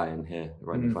of a lion here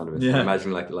right in front of us. I'm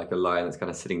imagining like a lion that's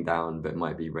kind of sitting down but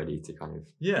might be ready to kind of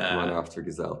run after a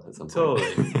gazelle at some point.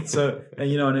 Totally. So,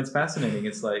 and it's fascinating.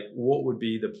 It's like, what would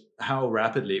be how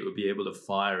rapidly it would be able to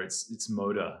fire its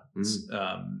motor,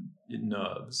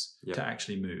 nerves to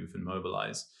actually move and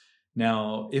mobilize.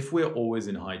 Now, if we're always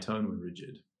in high tone, we're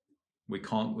rigid.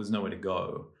 There's nowhere to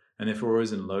go. And if we're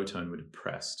always in low tone, we're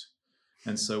depressed.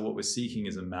 And so what we're seeking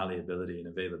is a malleability and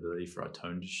availability for our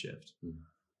tone to shift.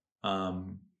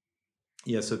 So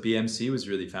BMC was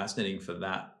really fascinating for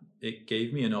that. It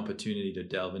gave me an opportunity to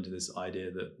delve into this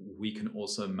idea that we can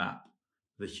also map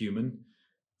the human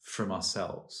from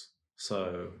ourselves.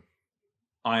 So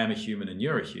I am a human and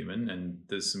you're a human, and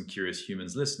there's some curious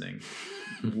humans listening.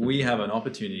 We have an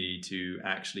opportunity to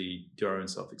actually do our own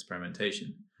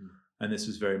self-experimentation. And this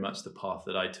was very much the path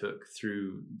that I took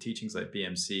through teachings like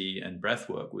BMC and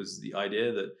breathwork, was the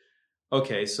idea that,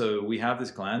 okay, so we have this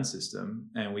gland system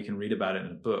and we can read about it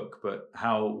in a book, but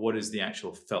what is the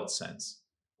actual felt sense?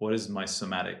 What is my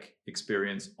somatic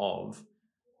experience of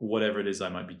whatever it is I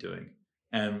might be doing?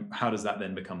 And how does that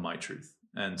then become my truth?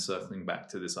 And circling back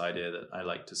to this idea that I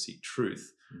like to seek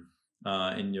truth.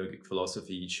 In yogic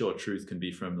philosophy, sure, truth can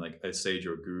be from like a sage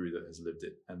or a guru that has lived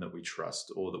it and that we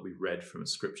trust, or that we read from a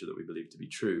scripture that we believe to be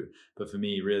true. But for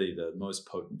me, really, the most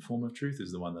potent form of truth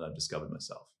is the one that I've discovered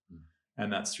myself.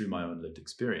 And that's through my own lived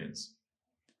experience.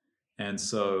 And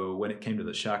so when it came to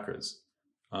the chakras,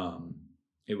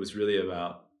 it was really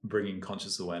about bringing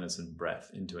conscious awareness and breath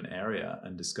into an area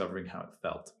and discovering how it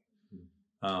felt,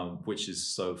 which is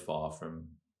so far from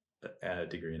a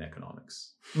degree in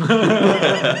economics.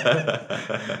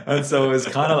 And so it was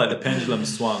kind of like the pendulum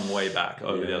swung way back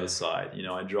over the other side. You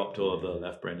know, I dropped all of the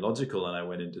left brain logical and I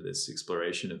went into this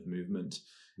exploration of movement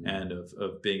and of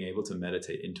being able to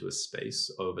meditate into a space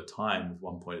over time with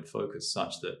one pointed focus,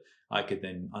 such that I could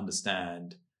then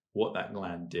understand what that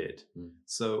gland did.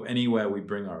 So anywhere we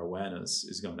bring our awareness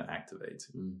is going to activate.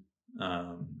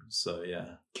 So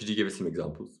yeah. Could you give us some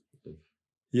examples?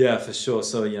 Yeah, for sure.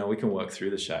 So, you know, we can work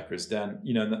through the chakras, Dan.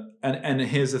 You know, and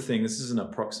here's the thing, this is an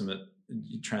approximate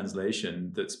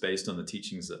translation that's based on the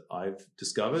teachings that I've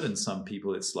discovered, and some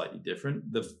people it's slightly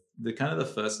different. The kind of the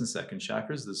first and second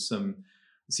chakras, there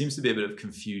seems to be a bit of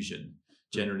confusion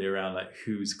generally around like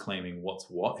who's claiming what's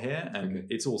what here, and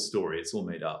it's all story, it's all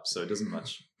made up, so it doesn't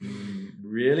much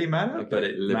really matter, but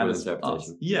it matters.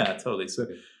 Yeah, totally. So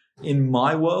in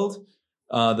my world,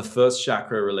 the first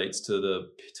chakra relates to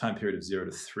the time period of 0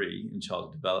 to 3 in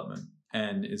childhood development,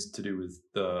 and is to do with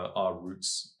our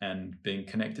roots and being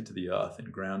connected to the earth and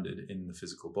grounded in the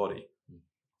physical body.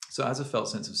 So as a felt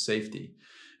sense of safety,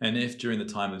 and if during the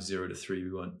time of 0 to 3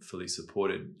 we weren't fully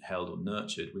supported, held, or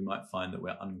nurtured, we might find that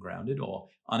we're ungrounded or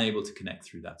unable to connect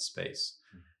through that space.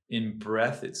 In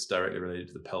breath, it's directly related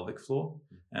to the pelvic floor,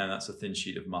 and that's a thin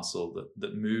sheet of muscle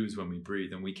that moves when we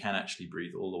breathe, and we can actually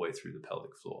breathe all the way through the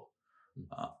pelvic floor.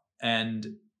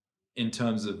 And in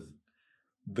terms of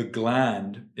the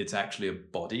gland, it's actually a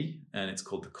body, and it's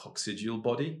called the coccygeal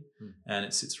body, and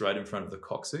it sits right in front of the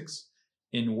coccyx.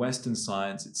 In Western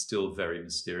science, it's still very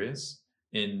mysterious.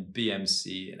 In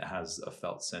BMC, it has a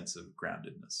felt sense of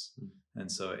groundedness.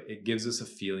 And so it gives us a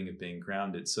feeling of being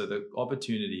grounded. So the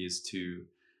opportunity is to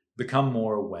become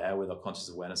more aware with our conscious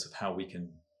awareness of how we can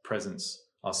presence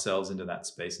ourselves into that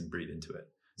space and breathe into it.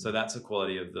 So that's a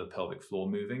quality of the pelvic floor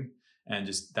moving and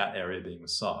just that area being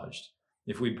massaged.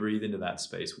 If we breathe into that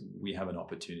space, we have an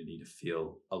opportunity to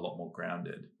feel a lot more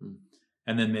grounded.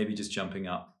 And then maybe just jumping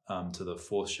up to the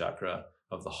fourth chakra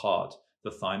of the heart,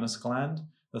 the thymus gland.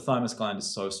 The thymus gland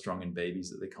is so strong in babies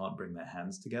that they can't bring their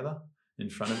hands together in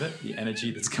front of it, the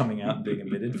energy that's coming out and being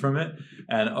emitted from it.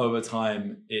 And over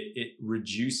time, it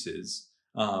reduces.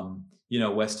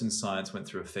 Western science went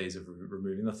through a phase of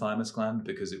removing the thymus gland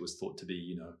because it was thought to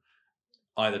be,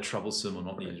 either troublesome or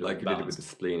not needed. Like you did it with the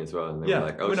spleen as well. And they were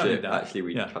like, we don't need that. Actually,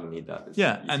 we kind of need that. It's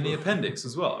and the appendix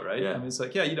as well, right? I mean, it's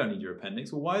like, you don't need your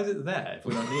appendix. Well, why is it there if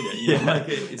we don't need it?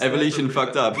 It's evolution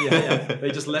fucked up.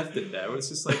 They just left it there. It's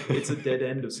just like, it's a dead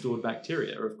end of stored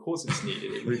bacteria. Of course it's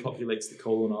needed. It repopulates the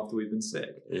colon after we've been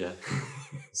sick.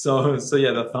 So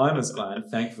the thymus gland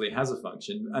thankfully has a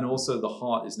function, and also the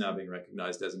heart is now being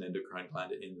recognized as an endocrine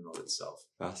gland in and of itself.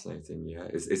 Fascinating. Yeah.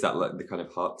 Is that like the kind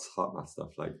of heart math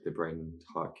stuff, like the brain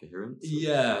heart coherence?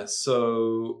 Yeah.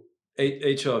 So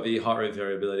HRV, heart rate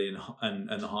variability, and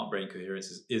the heart brain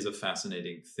coherence is a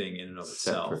fascinating thing in and of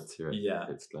itself.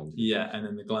 And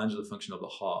then the glandular function of the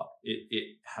heart,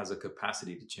 it has a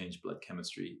capacity to change blood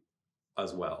chemistry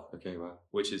as well. Okay, wow.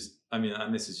 Which is,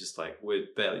 and this is just like, we're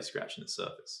barely scratching the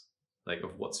surface, like,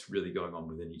 of what's really going on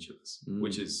within each of us,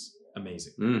 which is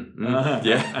amazing.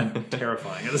 And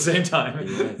terrifying at the same time.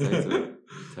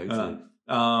 Totally.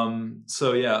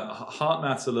 Heart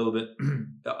math's a little bit,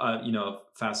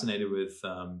 fascinated with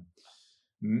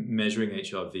measuring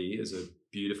HRV as a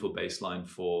beautiful baseline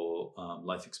for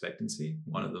life expectancy.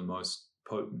 One of the most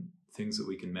potent things that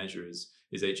we can measure is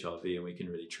HRV, and we can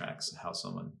really track how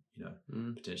someone,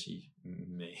 potentially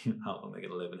how long they're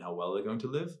going to live and how well they're going to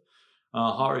live.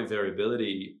 Heart rate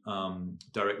variability,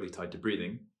 directly tied to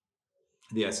breathing.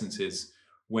 The essence is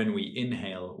when we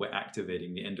inhale, we're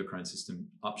activating the endocrine system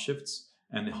upshifts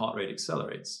and the heart rate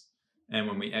accelerates. And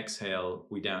when we exhale,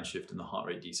 we downshift and the heart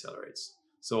rate decelerates.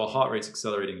 So our heart rate's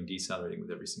accelerating and decelerating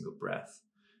with every single breath.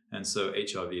 And so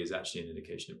HRV is actually an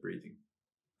indication of breathing,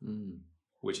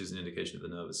 which is an indication of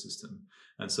the nervous system.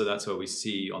 And so that's why we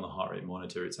see on the heart rate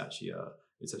monitor, it's actually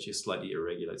a slightly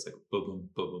irregular. It's like boom,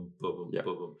 boom, boom, boom, boom,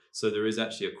 boom. So there is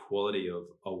actually a quality of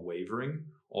a wavering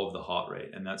of the heart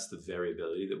rate, and that's the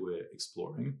variability that we're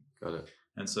exploring. Got it.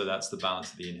 And so that's the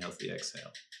balance of the inhale to the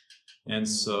exhale. And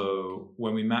so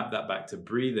when we map that back to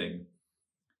breathing,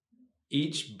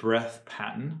 each breath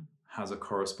pattern has a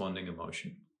corresponding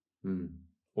emotion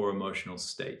or emotional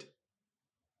state.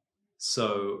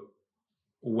 So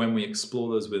when we explore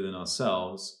those within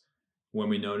ourselves, when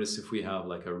we notice if we have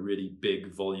like a really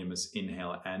big voluminous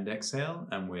inhale and exhale,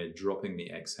 and we're dropping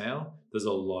the exhale, there's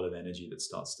a lot of energy that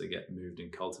starts to get moved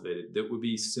and cultivated that would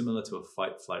be similar to a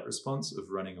fight-flight response of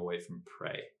running away from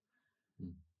prey.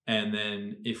 And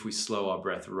then if we slow our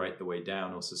breath right the way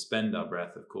down or suspend our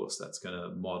breath, of course, that's going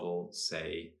to model,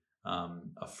 say,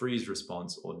 a freeze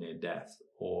response or near death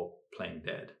or playing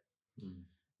dead.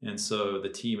 And so the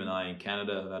team and I in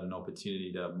Canada have had an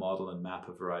opportunity to model and map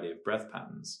a variety of breath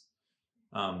patterns,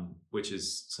 which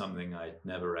is something I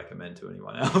never recommend to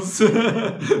anyone else.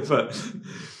 But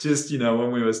just,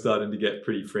 when we were starting to get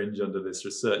pretty fringe under this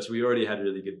research, we already had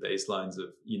really good baselines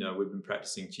of, we've been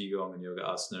practicing Qigong and Yoga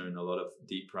Asana and a lot of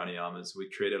deep pranayamas. We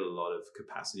created a lot of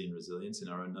capacity and resilience in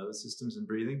our own nervous systems and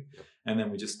breathing. And then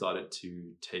we just started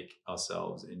to take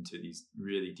ourselves into these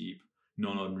really deep,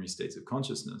 non-ordinary states of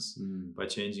consciousness by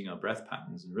changing our breath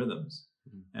patterns and rhythms.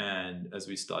 And as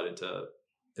we started to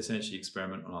essentially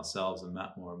experiment on ourselves and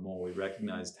map more and more, we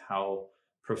recognized how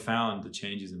profound the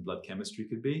changes in blood chemistry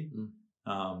could be.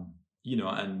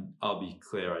 And I'll be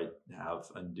clear, I have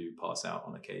and do pass out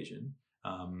on occasion,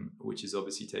 which is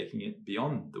obviously taking it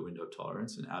beyond the window of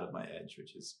tolerance and out of my edge,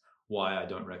 which is why I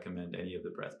don't recommend any of the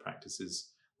breath practices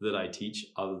that I teach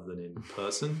other than in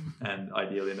person and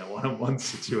ideally in a one-on-one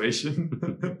situation.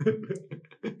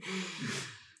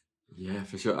 Yeah,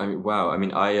 for sure. I mean, wow. I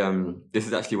mean, this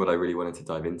is actually what I really wanted to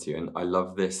dive into. And I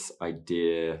love this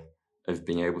idea of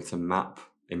being able to map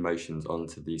emotions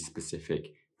onto these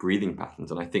specific breathing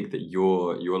patterns. And I think that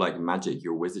your like magic,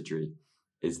 your wizardry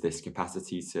is this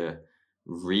capacity to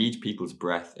read people's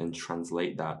breath and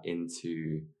translate that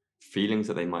into feelings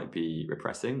that they might be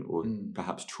repressing or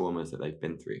perhaps traumas that they've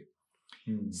been through.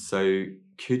 So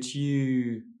could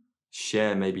you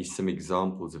share maybe some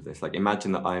examples of this? Like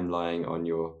imagine that I'm lying on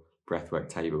your breathwork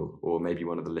table, or maybe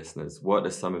one of the listeners. What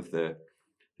are some of the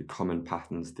common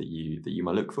patterns that you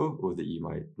might look for or that you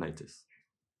might notice?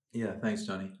 Yeah, thanks,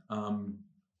 Johnny.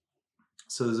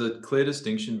 So there's a clear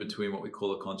distinction between what we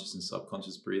call a conscious and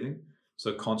subconscious breathing.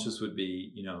 So conscious would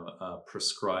be, a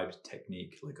prescribed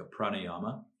technique like a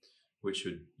pranayama, which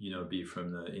would, be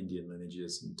from the Indian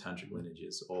lineages and tantric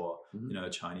lineages, or,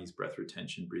 Chinese breath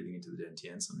retention, breathing into the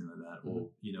dantian, something like that, or,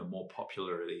 more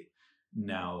popularly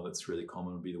now that's really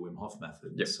common would be the Wim Hof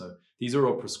method. Yep. So these are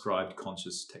all prescribed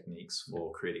conscious techniques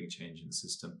for creating change in the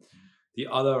system. The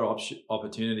other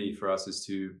opportunity for us is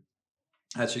to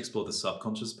actually explore the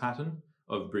subconscious pattern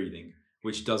of breathing,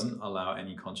 which doesn't allow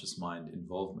any conscious mind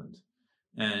involvement.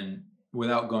 And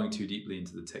without going too deeply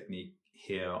into the technique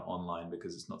here online,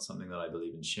 because it's not something that I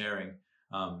believe in sharing,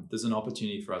 there's an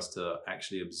opportunity for us to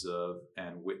actually observe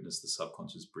and witness the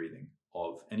subconscious breathing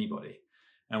of anybody.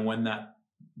 And when that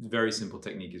very simple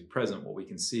technique is present, what we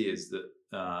can see is that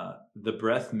the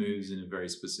breath moves in a very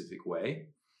specific way,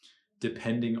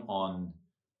 depending on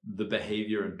the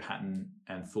behavior and pattern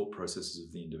and thought processes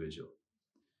of the individual.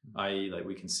 I.e., like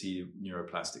we can see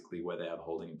neuroplastically where they have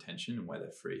holding intention and where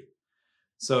they're free.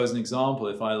 So as an example,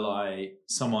 if I lie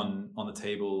someone on the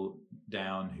table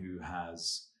down who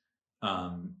has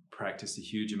practiced a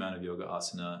huge amount of yoga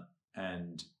asana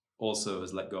and also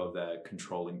has let go of their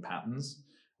controlling patterns,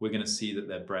 we're going to see that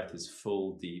their breath is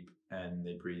full, deep, and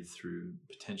they breathe through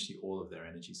potentially all of their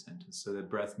energy centers. So their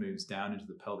breath moves down into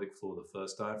the pelvic floor, the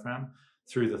first diaphragm,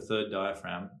 through the third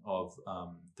diaphragm of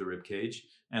the rib cage,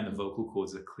 and the vocal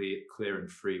cords are clear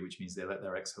and free, which means they let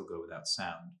their exhale go without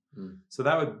sound. So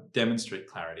that would demonstrate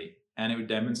clarity, and it would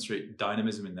demonstrate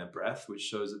dynamism in their breath, which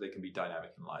shows that they can be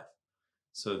dynamic in life.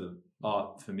 So the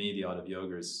art, for me, the art of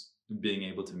yoga is being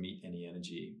able to meet any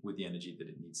energy with the energy that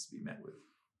it needs to be met with.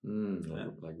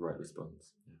 Like right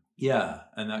response. Yeah,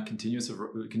 and that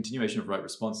continuation of right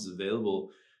response is available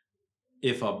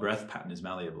if our breath pattern is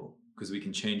malleable, because we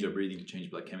can change our breathing to change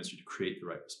blood chemistry to create the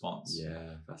right response.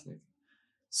 Yeah, fascinating.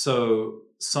 So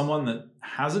someone that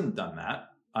hasn't done that,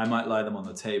 I might lie them on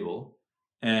the table,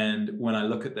 and when I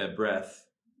look at their breath,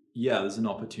 there's an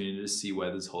opportunity to see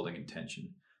where there's holding intention.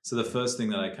 So the first thing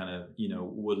that I kind of,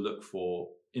 would look for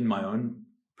in my own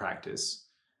practice,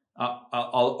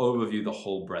 I'll overview the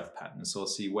whole breath pattern. So I'll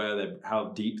see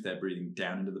how deep they're breathing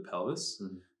down into the pelvis,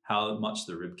 how much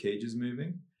the rib cage is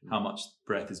moving, how much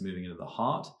breath is moving into the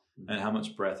heart, and how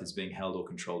much breath is being held or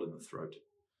controlled in the throat.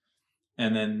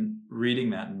 And then reading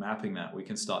that and mapping that, we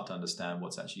can start to understand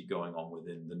what's actually going on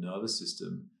within the nervous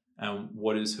system and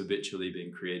what is habitually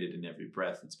being created in every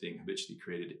breath that's being habitually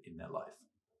created in their life.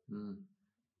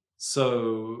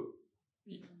 So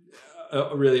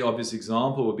a really obvious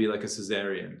example would be like a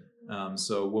cesarean.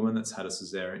 So a woman that's had a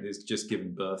cesarean, is just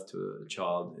given birth to a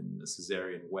child in a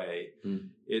cesarean way.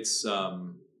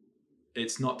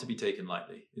 It's not to be taken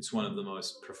lightly. It's one of the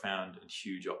most profound and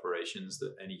huge operations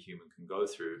that any human can go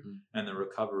through. And the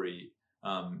recovery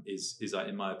is,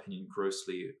 in my opinion,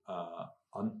 grossly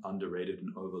underrated and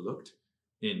overlooked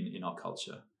in our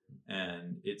culture.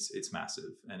 And it's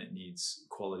massive, and it needs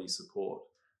quality support.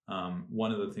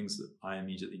 One of the things that I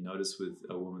immediately notice with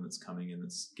a woman that's coming in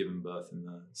that's given birth in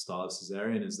the style of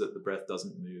cesarean is that the breath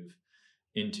doesn't move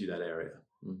into that area.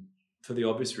 For the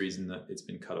obvious reason that it's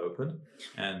been cut open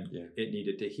and it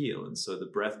needed to heal. And so the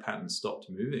breath pattern stopped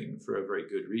moving for a very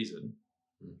good reason.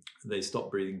 They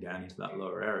stopped breathing down into that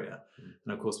lower area.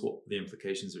 And of course, the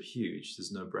implications are huge.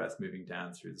 There's no breath moving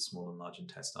down through the small and large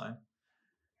intestine.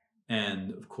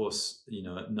 And of course,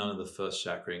 none of the first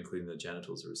chakra, including the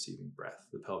genitals, are receiving breath.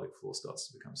 The pelvic floor starts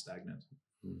to become stagnant.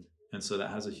 And so that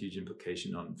has a huge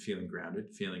implication on feeling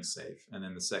grounded, feeling safe. And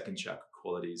then the second chakra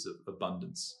qualities of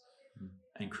abundance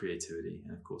and creativity,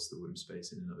 and of course the womb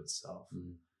space in and of itself.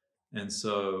 And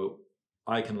so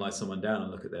I can lie someone down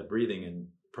and look at their breathing and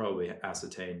probably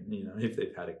ascertain, if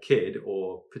they've had a kid,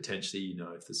 or potentially,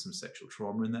 if there's some sexual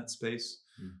trauma in that space,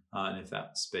 and if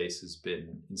that space has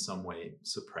been in some way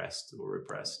suppressed or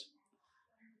repressed.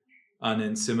 And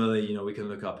then similarly, we can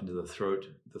look up into the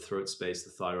throat space,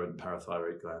 the thyroid and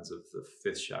parathyroid glands of the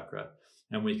fifth chakra.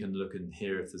 And we can look and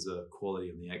hear if there's a quality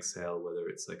in the exhale, whether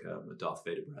it's like a Darth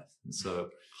Vader breath. And so,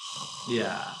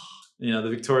 the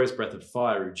victorious breath of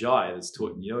fire, Ujjayi, that's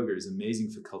taught in yoga, is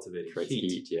amazing for cultivating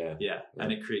heat.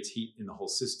 And it creates heat in the whole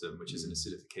system, which is an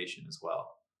acidification as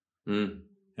well.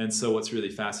 And so what's really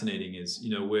fascinating is,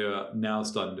 we're now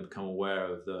starting to become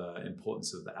aware of the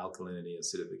importance of the alkalinity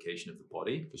acidification of the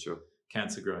body. For sure.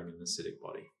 Cancer growing in an acidic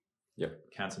body.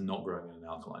 Cancer not growing in an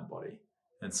alkaline body.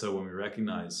 And so when we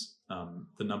recognize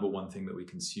the number one thing that we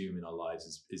consume in our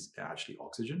lives is actually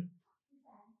oxygen,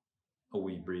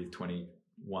 we breathe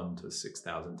 21 to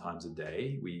 6,000 times a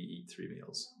day. We eat 3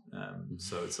 meals.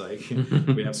 So it's like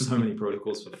we have so many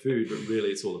protocols for food, but really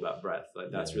it's all about breath.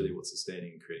 Like that's really what's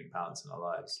sustaining and creating balance in our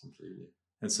lives. Completely.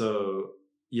 And so,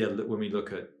 when we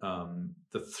look at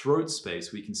the throat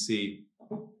space, we can see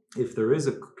if there is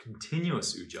a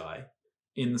continuous Ujjayi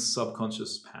in the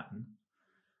subconscious pattern,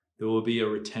 there will be a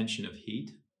retention of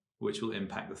heat, which will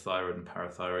impact the thyroid and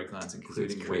parathyroid glands,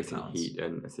 including weight balance. Heat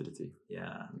and acidity.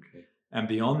 Okay. And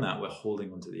beyond that, we're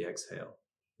holding onto the exhale.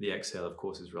 The exhale, of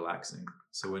course, is relaxing.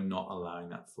 So we're not allowing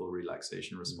that full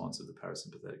relaxation response of the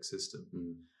parasympathetic system.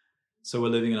 So we're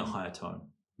living in a higher tone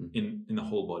in the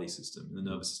whole body system, in the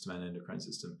nervous system and endocrine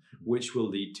system, which will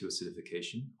lead to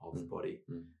acidification of the body,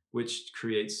 which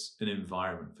creates an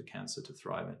environment for cancer to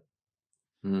thrive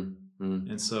in.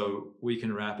 And so we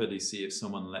can rapidly see if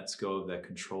someone lets go of their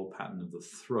control pattern of the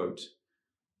throat,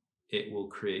 it will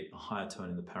create a higher tone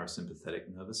in the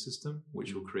parasympathetic nervous system,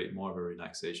 which will create more of a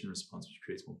relaxation response, which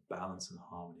creates more balance and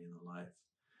harmony in the life.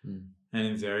 And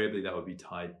invariably that would be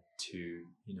tied to,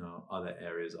 other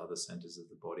areas, other centers of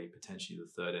the body, potentially the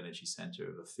third energy center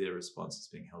of a fear response that's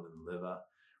being held in the liver,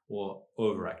 or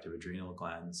overactive adrenal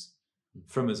glands.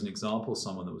 From, as an example,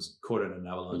 someone that was caught in an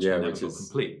avalanche and never got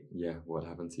complete. What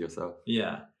happened to yourself?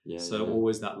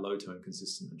 Always that low tone,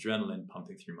 consistent adrenaline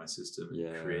pumping through my system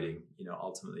and creating,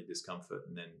 ultimately discomfort,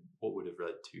 and then what would have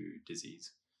led to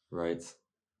disease. Right.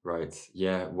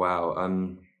 Yeah.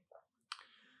 Wow.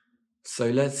 So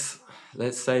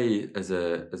let's say as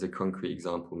a concrete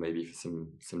example, maybe for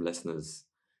some listeners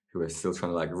who are still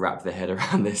trying to like wrap their head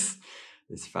around this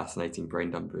fascinating brain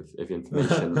dump of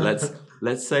information.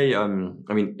 let's say,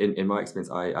 in my experience,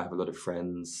 I have a lot of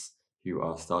friends who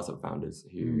are startup founders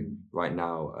who right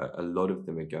now, a lot of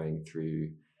them are going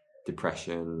through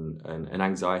depression and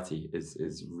anxiety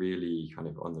is really kind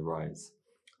of on the rise.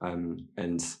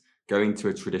 And going to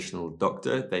a traditional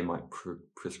doctor, they might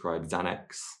prescribe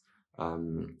Xanax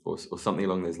or something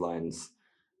along those lines.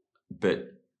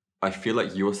 But I feel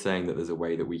like you're saying that there's a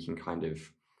way that we can kind of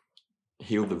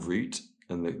heal the root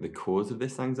and the cause of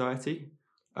this anxiety,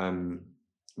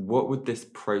 what would this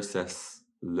process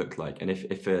look like? And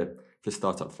if a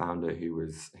startup founder who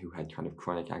had kind of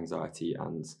chronic anxiety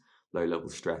and low level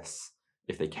stress,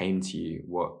 if they came to you,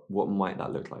 what might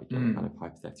that look like in a kind of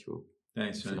hypothetical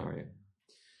scenario?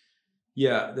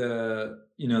 Yeah,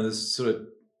 there's sort of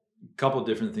a couple of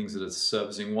different things that are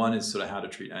surfacing. One is sort of how to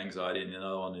treat anxiety, and the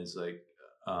other one is like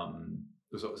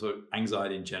sort of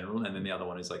anxiety in general, and then the other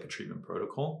one is like a treatment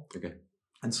protocol. Okay.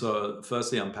 And so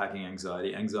firstly, unpacking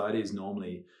anxiety. Anxiety is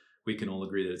normally, we can all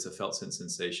agree that it's a felt sense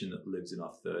sensation that lives in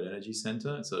our third energy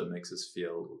center. And so it makes us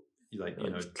feel like,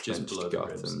 just below the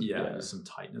ribs. There's some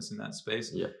tightness in that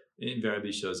space. Yeah. It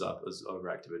invariably shows up as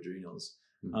overactive adrenals.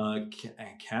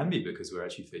 Can be because we're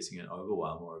actually facing an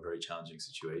overwhelm or a very challenging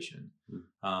situation.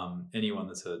 Anyone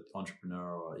that's an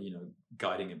entrepreneur or,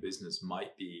 guiding a business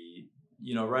might be,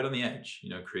 right on the edge,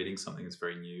 creating something that's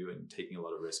very new and taking a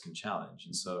lot of risk and challenge.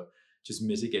 And so just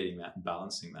mitigating that and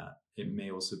balancing that. It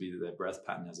may also be that their breath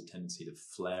pattern has a tendency to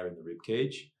flare in the rib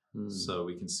cage. So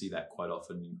we can see that quite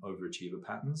often in overachiever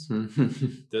patterns.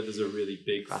 That there's a really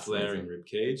big flaring rib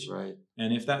cage. Right.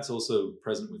 And if that's also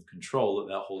present with control, that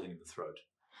they're holding in the throat.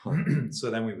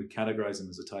 So then we would categorize them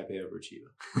as a type A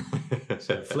overachiever.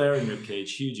 So flaring rib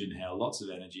cage, huge inhale, lots of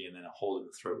energy, and then a hold in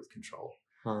the throat with control.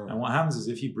 And what happens is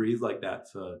if you breathe like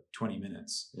that for 20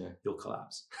 minutes, you'll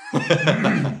collapse.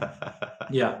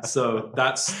 So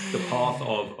that's the path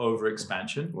of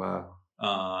overexpansion. Wow.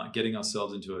 Getting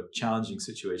ourselves into a challenging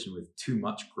situation with too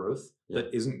much growth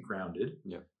that isn't grounded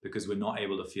because we're not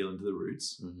able to feel into the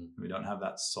roots. We don't have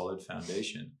that solid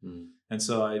foundation. And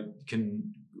so I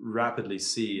can rapidly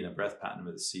see in a breath pattern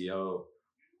with a CEO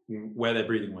where they're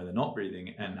breathing, where they're not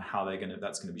breathing, and how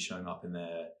that's going to be showing up in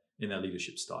their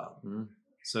leadership style.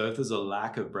 So if there's a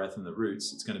lack of breath in the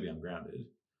roots, it's going to be ungrounded,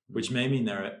 which may mean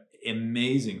they're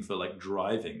amazing for like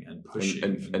driving and pushing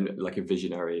and like a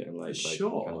visionary and like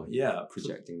sure, kind of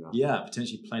projecting that. Yeah,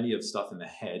 potentially plenty of stuff in the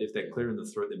head. If they're clear in the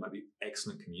throat, they might be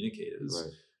excellent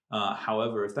communicators. Right.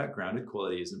 However, if that grounded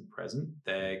quality isn't present,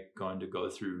 they're going to go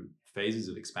through phases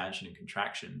of expansion and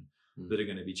contraction that are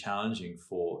going to be challenging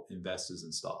for investors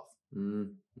and staff.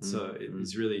 So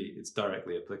it's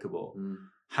directly applicable.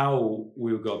 How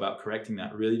we will go about correcting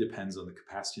that really depends on the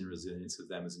capacity and resilience of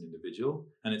them as an individual.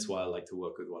 And it's why I like to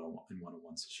work with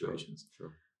one-on-one situations.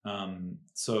 Sure.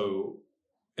 So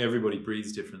everybody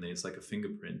breathes differently. It's like a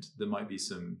fingerprint. There might be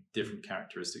some different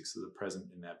characteristics that are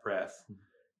present in their breath.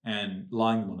 And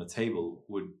lying them on a table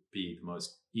would be the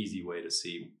most easy way to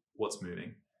see what's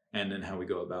moving. And then how we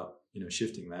go about,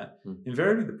 shifting that.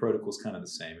 Invariably, the protocol is kind of the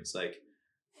same. It's like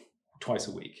twice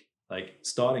a week. Like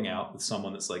starting out with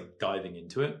someone that's like diving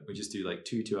into it, we just do like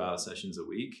 2-hour sessions a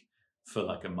week for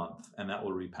like a month, and that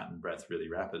will repattern breath really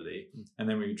rapidly. And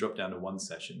then we drop down to one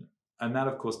session. And that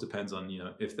of course depends on,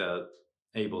 if they're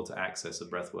able to access a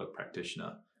breathwork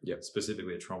practitioner,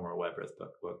 specifically a trauma-aware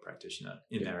breathwork practitioner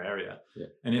in their area.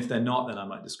 And if they're not, then I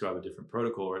might describe a different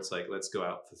protocol where it's like, let's go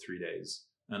out for 3 days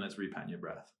and let's repattern your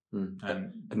breath.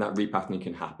 And that repatterning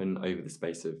can happen over the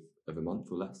space of a month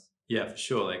or less? Yeah, for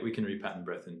sure. Like we can repattern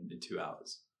breath in 2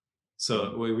 hours.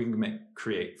 So we can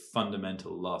create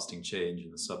fundamental lasting change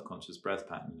in the subconscious breath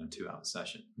pattern in a 2-hour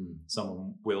session.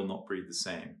 Someone will not breathe the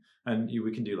same. And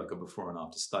we can do like a before and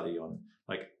after study on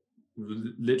like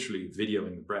literally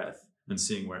videoing the breath and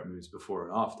seeing where it moves before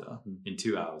and after in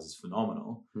 2 hours is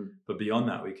phenomenal. But beyond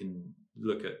that, we can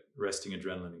look at resting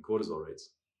adrenaline and cortisol rates.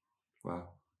 Wow.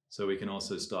 So we can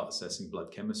also start assessing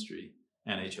blood chemistry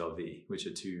and HRV, which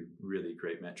are 2 really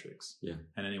great metrics.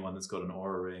 And anyone that's got an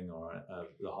Oura Ring or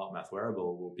the HeartMath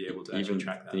wearable will be able to actually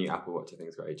track that. The new Apple Watch, I think,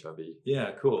 has got HRV.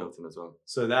 Yeah, cool. Built in as well.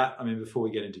 So that, before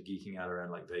we get into geeking out around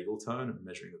like vagal tone and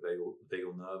measuring the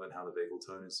vagal nerve and how the vagal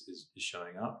tone is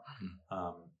showing up,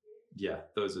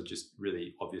 those are just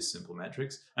really obvious, simple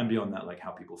metrics. And beyond that, like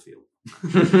how people feel.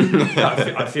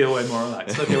 I feel way more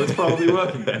relaxed. Okay, well, it's probably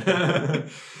working then.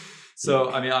 So,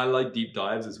 I like deep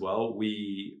dives as well.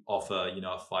 We offer,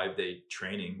 a 5-day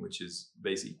training, which is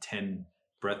basically 10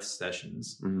 breath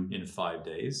sessions in 5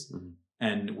 days.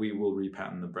 And we will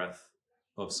repattern the breath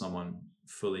of someone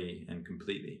fully and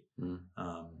completely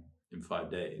in 5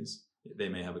 days. They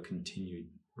may have a continued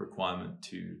requirement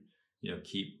to,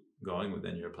 keep going with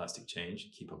their neuroplastic change,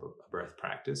 keep up a breath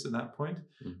practice at that point.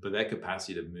 But their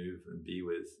capacity to move and be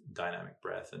with dynamic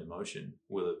breath and emotion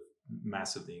will have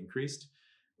massively increased,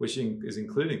 which is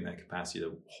including their capacity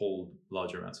to hold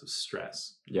larger amounts of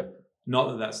stress.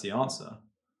 Not that that's the answer,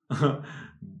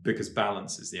 because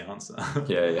balance is the answer.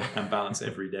 And balance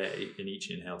every day in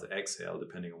each inhale to exhale,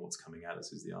 depending on what's coming at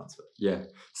us, is the answer.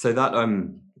 So that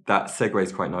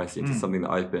segues quite nicely into something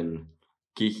that I've been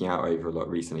geeking out over a lot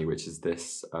recently, which is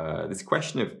this this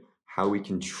question of how we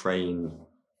can train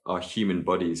our human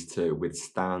bodies to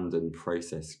withstand and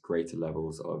process greater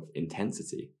levels of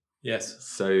intensity. Yes.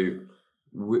 So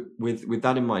with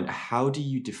that in mind, how do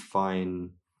you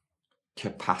define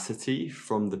capacity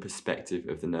from the perspective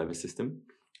of the nervous system,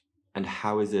 and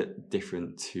how is it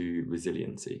different to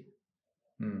resiliency?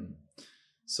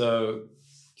 So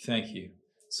thank you.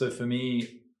 So for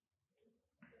me,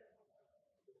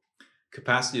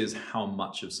 capacity is how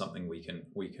much of something we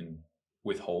can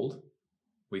withhold,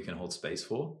 we can hold space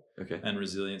for. Okay. And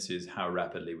resiliency is how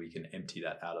rapidly we can empty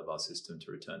that out of our system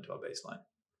to return to our baseline.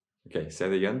 Okay, say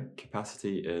that again.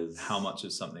 Capacity is how much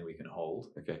of something we can hold.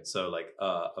 Okay. So like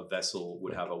a vessel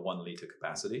would have a 1 liter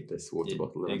capacity. This water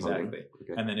bottle. That exactly.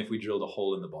 Okay. And then if we drilled a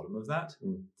hole in the bottom of that,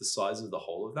 the size of the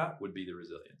hole of that would be the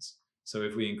resilience. So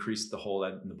if we increased the hole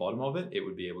in the bottom of it, it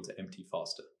would be able to empty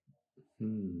faster.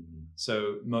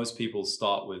 So most people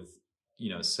start with,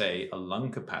 say a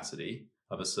lung capacity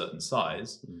of a certain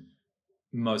size.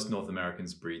 Most North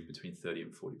Americans breathe between 30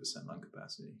 and 40% lung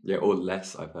capacity. Yeah, or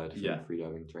less, I've heard, from Yeah.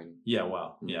 freediving training. Yeah,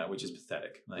 wow. Yeah, which is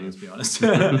pathetic, let's be honest.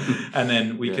 And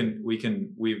then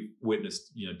we've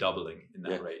witnessed, doubling in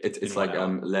that rate. It's like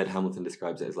Laird Hamilton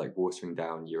describes it as like watering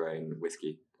down your own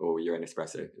whiskey or your own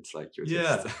espresso. It's like you're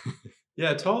just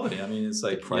Yeah, totally. I mean, it's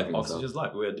like oxygen's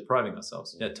life. We're depriving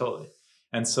ourselves. Yeah, totally.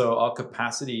 And so our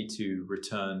capacity to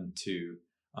return to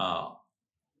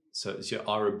so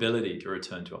our ability to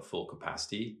return to our full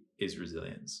capacity is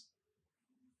resilience.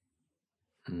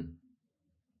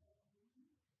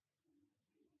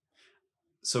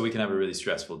 So we can have a really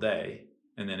stressful day,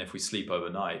 and then if we sleep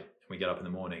overnight and we get up in the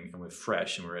morning and we're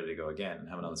fresh and we're ready to go again and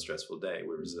have another stressful day,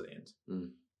 we're resilient.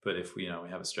 But if we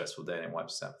have a stressful day and it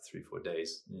wipes us out for 3-4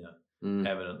 days,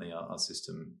 evidently our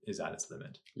system is at its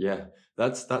limit. Yeah,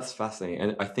 that's fascinating.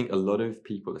 And I think a lot of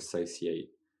people associate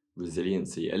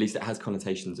resiliency, at least it has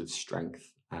connotations of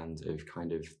strength and of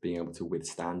kind of being able to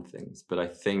withstand things. But I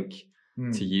think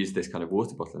to use this kind of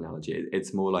water bottle analogy,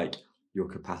 it's more like your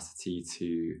capacity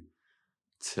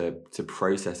to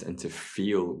process and to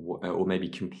feel or maybe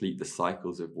complete the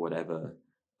cycles of whatever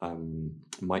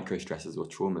micro stresses or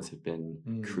traumas have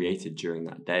been created during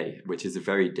that day, which is a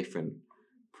very different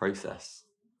process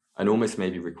and almost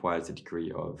maybe requires a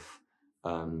degree of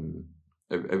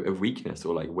weakness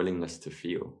or like willingness to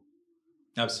feel.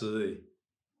 Absolutely.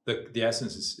 The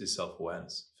essence is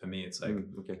self-awareness. For me, it's like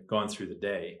going through the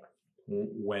day.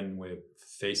 When we're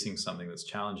facing something that's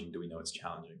challenging, do we know it's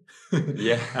challenging?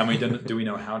 And do we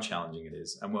know how challenging it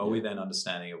is? And are we then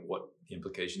understanding of what the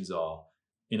implications are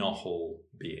in our whole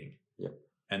being?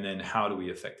 And then how do we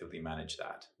effectively manage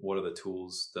that? What are the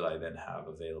tools that I then have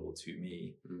available to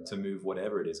me to move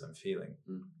whatever it is I'm feeling?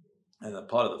 And the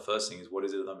part of the first thing is, what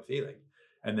is it that I'm feeling?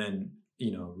 And then,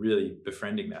 really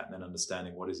befriending that and then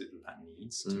understanding what is it that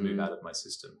needs to move out of my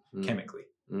system chemically.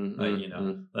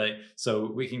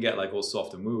 So we can get like all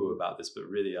soft and woo about this, but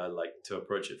really I like to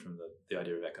approach it from the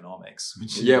idea of economics.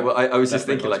 Well, I was just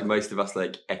thinking like most of us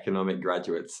like economic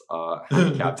graduates are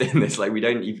handicapped in this. Like we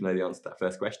don't even know the answer to that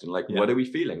first question. Like what are we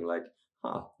feeling? Like,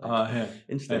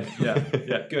 interesting.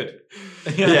 Good.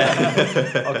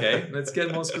 Okay, let's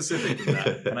get more specific than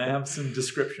that. Can I have some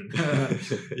description? That's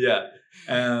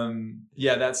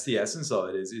the essence of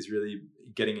it is really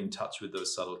getting in touch with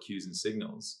those subtle cues and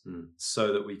signals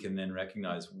so that we can then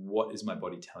recognize what is my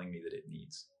body telling me that it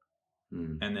needs,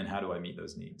 and then how do I meet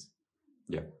those needs.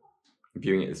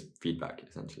 Viewing it as feedback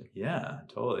essentially.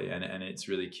 Totally. And it's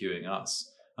really cueing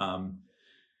us.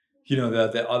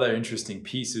 The other interesting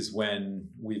piece is when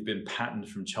we've been patterned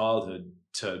from childhood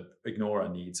to ignore our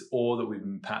needs, or that we've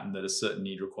been patterned that a certain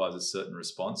need requires a certain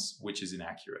response, which is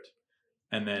inaccurate.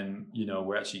 And then,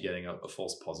 we're actually getting a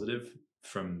false positive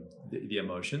from the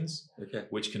emotions,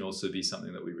 which can also be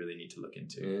something that we really need to look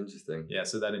into. Interesting.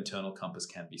 So that internal compass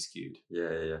can be skewed.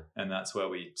 And that's where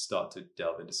we start to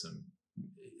delve into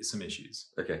some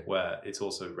issues. Where it's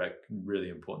also really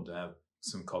important to have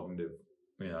some cognitive,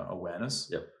 awareness.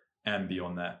 And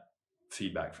beyond that,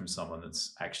 feedback from someone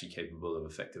that's actually capable of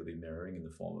effectively mirroring in the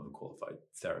form of a qualified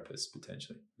therapist,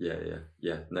 potentially.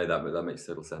 No, that makes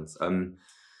total sense.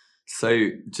 So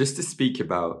just to speak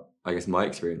about, I guess, my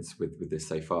experience with this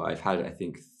so far, I've had, I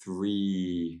think,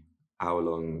 3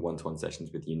 hour-long one-to-one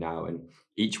sessions with you now, and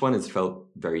each one has felt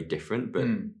very different, but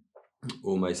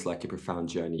almost like a profound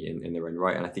journey in their own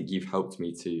right. And I think you've helped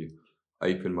me to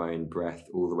open my own breath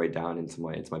all the way down into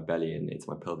my belly and into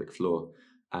my pelvic floor.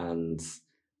 And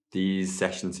these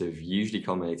sessions have usually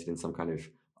culminated in some kind of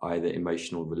either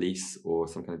emotional release or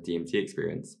some kind of DMT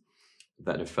experience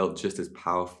that have felt just as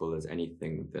powerful as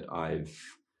anything that I've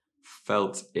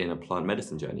felt in a plant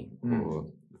medicine journey or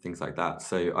things like that.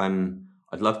 So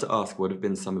I'd love to ask, what have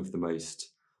been some of the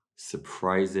most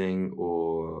surprising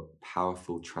or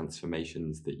powerful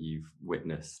transformations that you've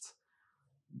witnessed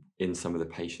in some of the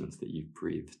patients that you've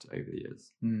breathed over the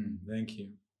years? Thank you.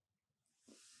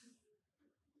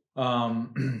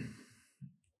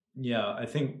 Yeah, I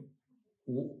think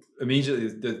immediately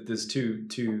there's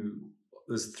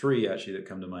there's three actually that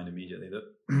come to mind immediately.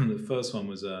 The first one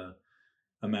was a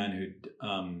man who'd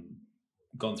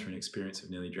gone through an experience of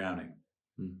nearly drowning.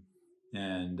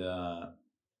 And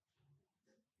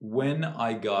when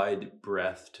I guide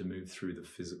breath to move through the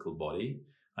physical body,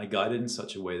 I guide it in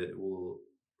such a way that it will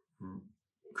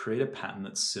create a pattern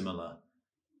that's similar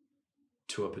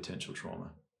to a potential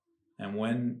trauma. And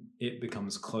when it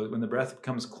becomes close, when the breath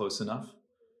becomes close enough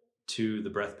to the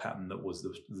breath pattern that was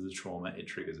the trauma, it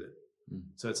triggers it.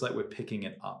 So it's like we're picking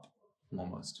it up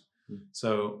almost.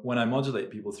 So when I modulate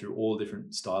people through all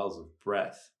different styles of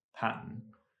breath pattern,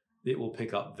 it will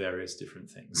pick up various different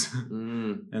things.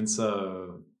 And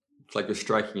so it's like you're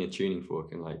striking a tuning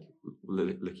fork and like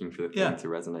looking for the thing to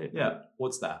resonate. Yeah.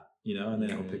 What's that? You know, and then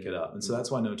it'll pick it up. And so that's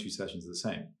why no two sessions are the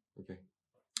same. Okay.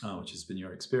 Which has been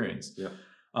your experience. Yeah.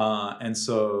 And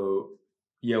so,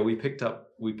 yeah, we picked up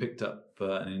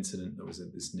an incident that was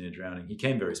this near drowning. He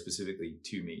came very specifically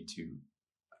to me to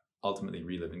ultimately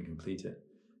relive and complete it.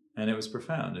 And it was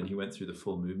profound. And he went through the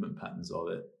full movement patterns of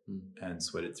it and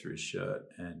sweated through his shirt.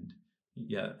 And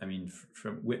yeah, I mean,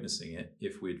 from witnessing it,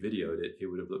 if we'd videoed it, it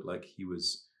would have looked like he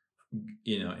was,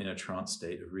 you know, in a trance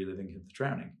state of reliving the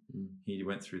drowning. He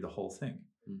went through the whole thing.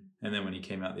 And then when he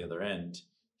came out the other end,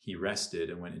 he rested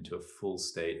and went into a full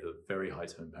state of very high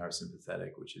tone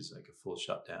parasympathetic, which is like a full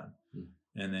shutdown.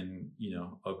 And then, you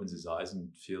know, opens his eyes and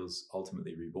feels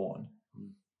ultimately reborn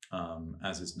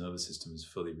as his nervous system is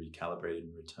fully recalibrated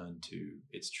and returned to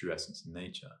its true essence and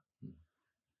nature.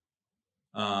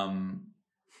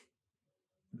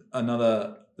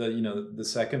 The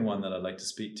second one that I'd like to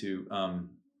speak to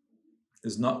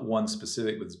is not one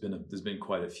specific, but there's been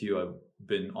quite a few. I've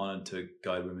been honored to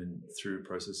guide women through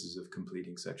processes of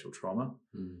completing sexual trauma.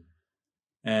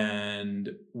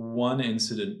 And one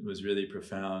incident was really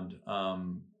profound.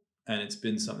 And it's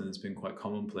been something that's been quite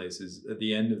commonplace, is at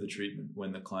the end of the treatment,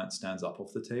 when the client stands up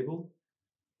off the table,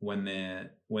 when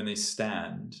they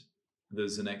stand,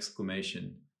 there's an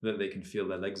exclamation that they can feel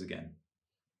their legs again.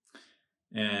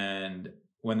 And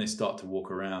when they start to walk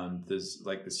around, there's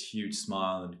like this huge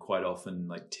smile and quite often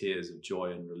like tears of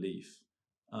joy and relief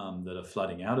that are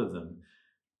flooding out of them,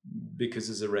 because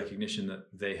there's a recognition that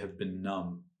they have been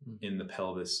numb in the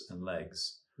pelvis and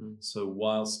legs. So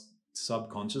whilst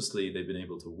subconsciously they've been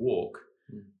able to walk,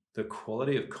 the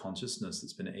quality of consciousness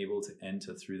that's been able to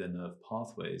enter through their nerve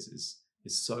pathways is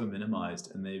so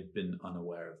minimized, and they've been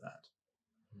unaware of that.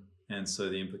 And so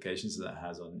the implications that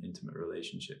has on intimate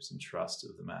relationships and trust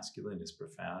of the masculine is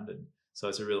profound. And so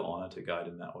it's a real honor to guide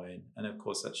in that way. And of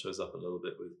course that shows up a little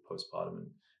bit with postpartum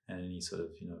and any sort of,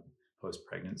 you know,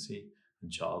 post-pregnancy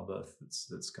and childbirth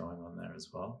that's going on there as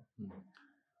well.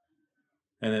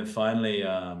 And then finally,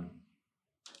 a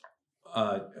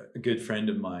good friend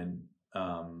of mine,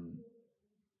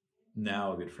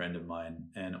 now a good friend of mine,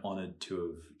 and honored to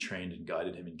have trained and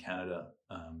guided him in Canada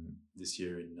this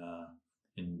year in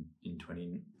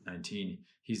 2019.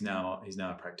 He's now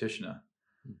a practitioner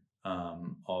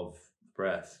of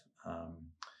breath.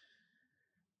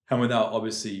 And without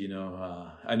obviously, you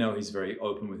know, I know he's very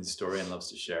open with his story and loves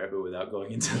to share it, but without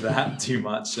going into that too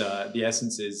much, the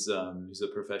essence is he's a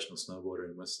professional snowboarder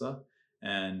in Whistler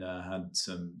and had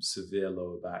some severe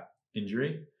lower back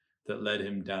injury that led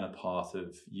him down a path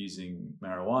of using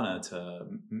marijuana to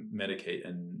medicate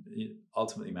and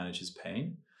ultimately manage his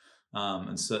pain.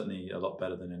 And certainly a lot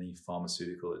better than any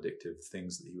pharmaceutical addictive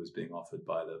things that he was being offered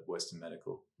by the Western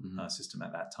medical system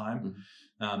at that time.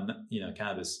 You know,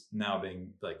 cannabis now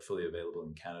being like fully available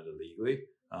in Canada legally,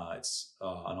 it's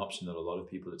an option that a lot of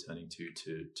people are turning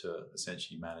to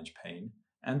essentially manage pain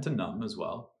and to numb as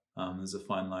well. There's a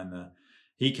fine line there.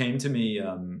 He came to me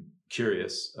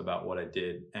curious about what I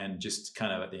did, and just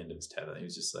kind of at the end of his tether, he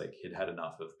was just like, he'd had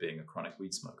enough of being a chronic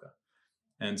weed smoker.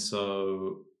 And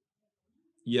so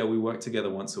yeah, we worked together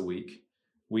once a week.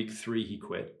 Week 3, he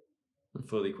quit,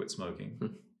 fully quit smoking.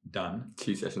 Done.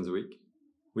 2 sessions a week?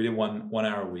 We did 1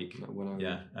 hour a week. No, 1 hour.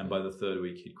 Yeah, and by the 3rd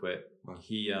week, he'd quit. Wow.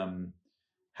 He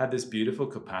had this beautiful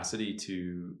capacity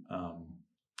to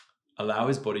allow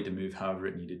his body to move however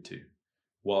it needed to,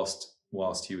 whilst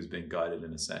he was being guided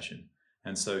in a session.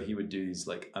 And so he would do these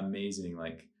like amazing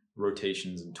like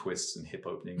rotations and twists and hip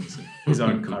openings and his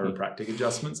own chiropractic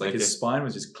adjustments. Like his spine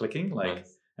was just clicking like.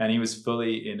 Nice. and he was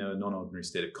fully in a non-ordinary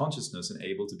state of consciousness and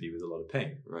able to be with a lot of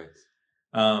pain. Right.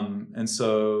 And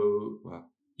so, Wow.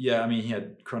 yeah, I mean, he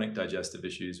had chronic digestive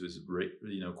issues, was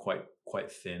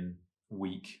quite thin,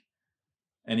 weak.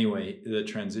 Anyway, the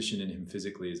transition in him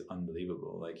physically is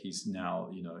unbelievable. Like, he's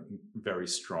now, very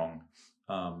strong.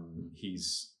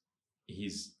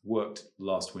 He's worked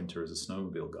last winter as a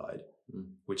snowmobile guide,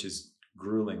 which is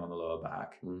grueling on the lower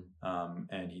back.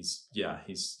 And he's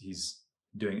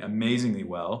doing amazingly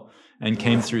well, and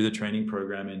came through the training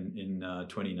program in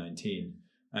 2019,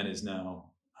 and is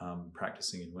now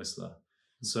practicing in Whistler.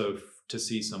 So to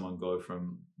see someone go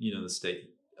from, the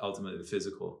state, ultimately the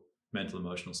physical, mental,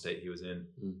 emotional state he was in,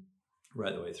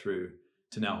 right the way through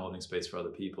to now holding space for other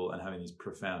people and having these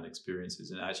profound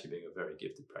experiences and actually being a very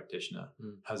gifted practitioner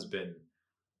has been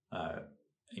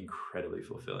incredibly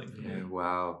fulfilling for me.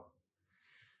 Wow,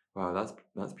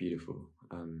 that's beautiful.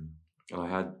 I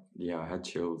had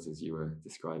chills as you were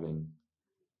describing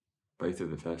both of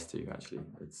the first two. Actually,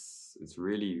 it's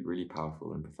really, really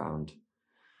powerful and profound.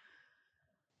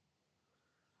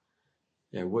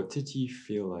 Yeah, what did you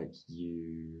feel like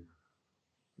you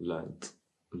learnt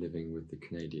living with the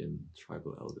Canadian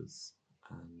tribal elders,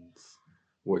 and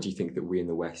what do you think that we in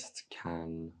the West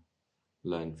can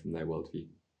learn from their worldview?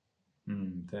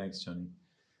 Thanks, Johnny.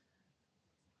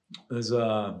 There's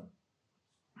a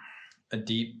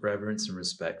deep reverence and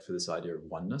respect for this idea of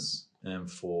oneness, and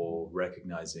for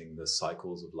recognizing the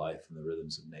cycles of life and the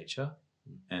rhythms of nature.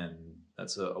 And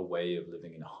that's a way of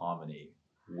living in harmony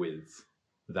with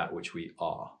that which we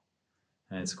are.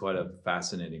 And it's quite a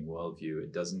fascinating worldview.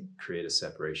 It doesn't create a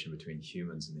separation between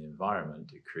humans and the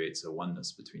environment. It creates a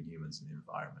oneness between humans and the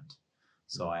environment.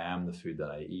 So I am the food that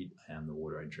I eat. I am the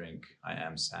water I drink. I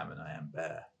am salmon. I am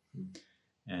bear.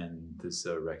 And there's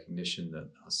a recognition that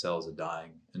our cells are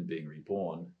dying and being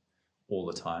reborn all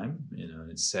the time.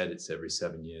 And it's said it's every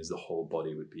 7 years the whole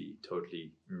body would be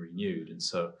totally renewed. And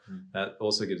so that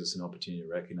also gives us an opportunity to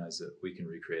recognize that we can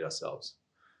recreate ourselves.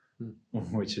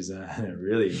 Which is a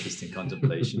really interesting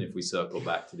contemplation if we circle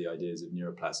back to the ideas of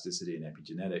neuroplasticity and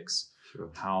epigenetics. Sure.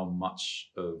 How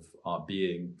much of our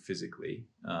being physically,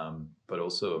 but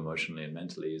also emotionally and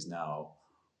mentally, is now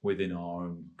within our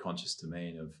own conscious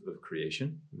domain of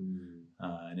creation.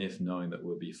 And if knowing that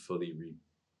we'll be fully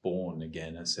reborn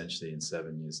again, essentially in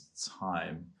 7 years'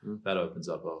 time, that opens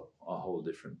up a whole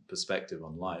different perspective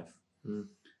on life.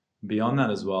 Beyond that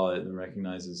as well, it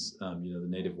recognizes, the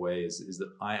native way is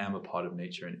that I am a part of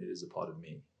nature and it is a part of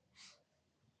me.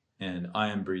 And I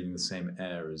am breathing the same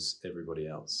air as everybody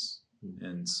else.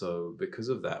 And so because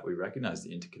of that, we recognize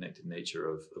the interconnected nature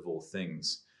of all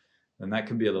things. And that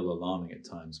can be a little alarming at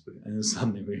times. And then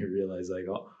suddenly we realize, like,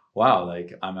 oh, wow,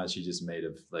 like I'm actually just made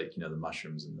of, like, the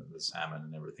mushrooms and the salmon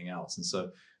and everything else. And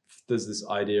so there's this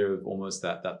idea of almost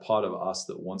that part of us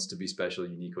that wants to be special,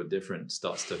 unique, or different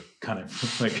starts to kind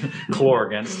of like claw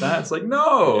against that. It's like,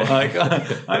 no, like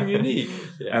I'm unique.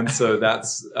 And so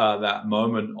that's that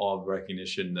moment of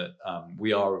recognition that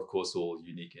we are, of course, all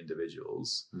unique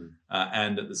individuals,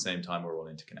 and at the same time we're all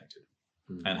interconnected.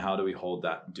 And how do we hold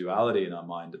that duality in our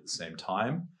mind at the same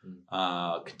time,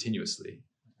 continuously?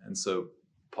 And so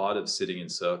part of sitting in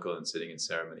circle and sitting in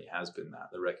ceremony has been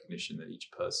the recognition that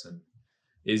each person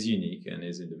is unique and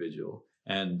is individual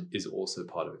and is also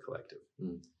part of a collective.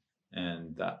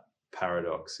 And that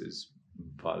paradox is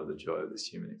part of the joy of this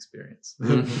human experience.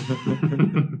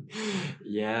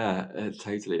 Yeah,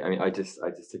 totally. I mean, I just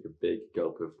took a big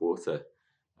gulp of water,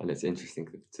 and it's interesting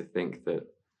to think that,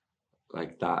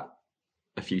 like, that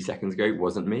a few seconds ago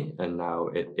wasn't me, and now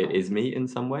it is me in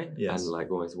some way. Yes. And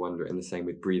like almost wonder, and the same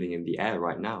with breathing in the air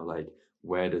right now, like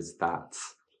where is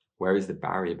the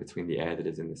barrier between the air that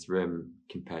is in this room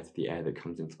compared to the air that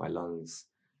comes into my lungs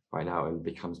right now and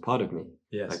becomes part of me?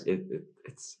 Yes. Like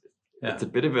it's a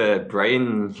bit of a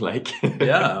brain, like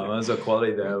there's a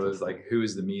quality there was like, who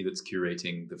is the me that's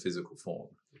curating the physical form?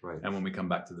 Right. And when we come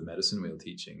back to the medicine wheel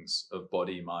teachings of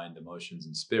body, mind, emotions,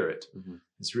 and spirit,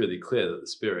 it's really clear that the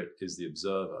spirit is the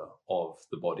observer of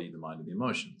the body, the mind, and the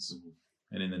emotions.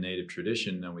 And in the native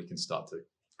tradition, then we can start to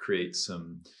create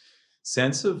some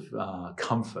sense of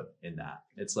comfort in that.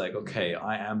 It's like, okay,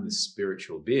 I am this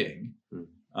spiritual being,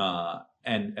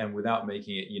 and without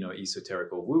making it,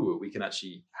 esoteric or woo-woo, we can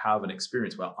actually have an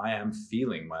experience where I am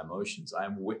feeling my emotions, I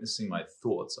am witnessing my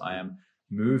thoughts, I am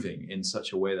moving in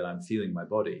such a way that I'm feeling my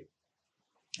body.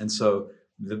 And so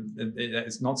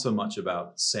it's not so much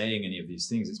about saying any of these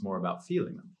things, it's more about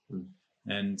feeling them.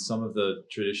 And some of the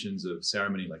traditions of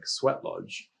ceremony, like sweat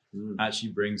lodge,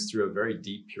 actually brings through a very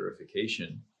deep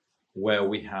purification where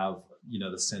we have,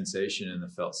 the sensation and the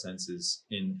felt senses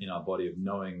in our body of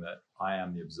knowing that I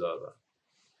am the observer.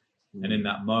 And in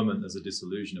that moment, there's a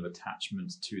dissolution of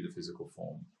attachment to the physical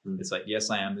form. It's like, yes,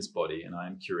 I am this body and I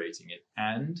am curating it,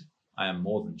 and I am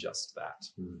more than just that.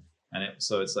 And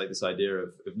so it's like this idea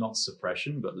of not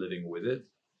suppression, but living with it.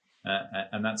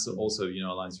 And that's also,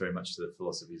 aligns very much to the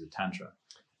philosophies of Tantra.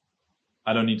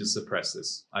 I don't need to suppress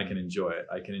this. I can enjoy it.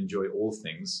 I can enjoy all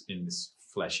things in this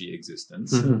fleshy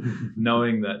existence,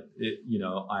 knowing that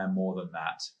I am more than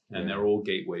that. And they're all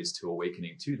gateways to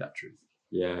awakening to that truth.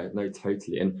 Yeah, no,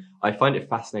 totally. And I find it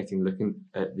fascinating looking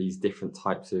at these different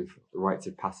types of rites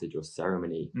of passage or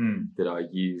ceremony that are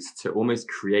used to almost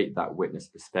create that witness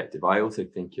perspective. I also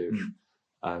think of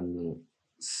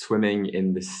swimming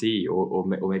in the sea or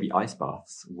maybe ice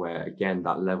baths, where again,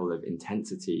 that level of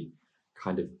intensity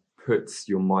kind of puts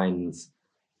your mind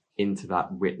into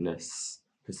that witness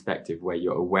perspective where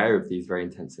you're aware of these very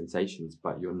intense sensations,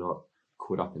 but you're not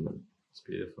caught up in them. It's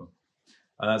beautiful.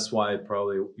 And that's why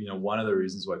probably, one of the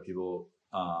reasons why people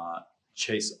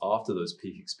chase after those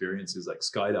peak experiences like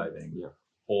skydiving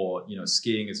or,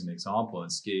 skiing as an example,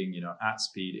 and skiing, at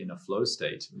speed in a flow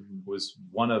state was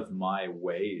one of my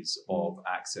ways of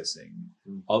accessing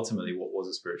ultimately what was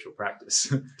a spiritual practice.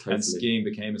 Totally. And skiing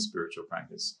became a spiritual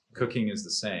practice. Cooking is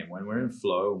the same. When we're in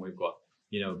flow and we've got,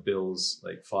 bills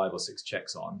like 5 or 6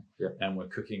 checks on and we're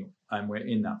cooking and we're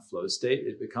in that flow state,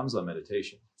 it becomes our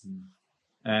meditation.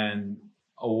 And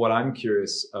what I'm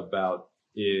curious about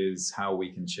is how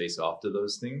we can chase after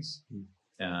those things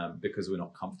because we're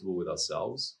not comfortable with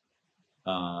ourselves.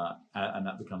 And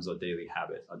that becomes our daily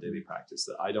habit, our daily practice,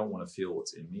 that I don't want to feel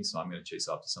what's in me. So I'm going to chase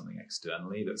after something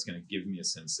externally that's going to give me a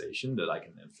sensation that I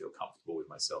can then feel comfortable with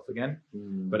myself again.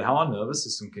 But how our nervous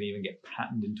system can even get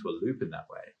patterned into a loop in that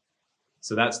way.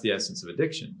 So that's the essence of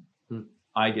addiction.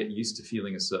 I get used to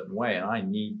feeling a certain way and I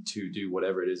need to do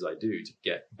whatever it is I do to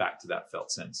get back to that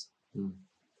felt sense.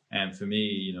 And for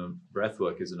me, breath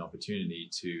work is an opportunity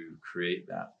to create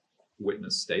that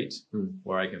witness state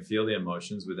where I can feel the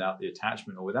emotions without the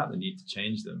attachment or without the need to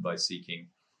change them by seeking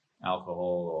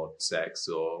alcohol or sex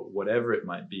or whatever it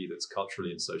might be that's culturally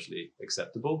and socially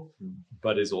acceptable,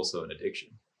 but is also an addiction.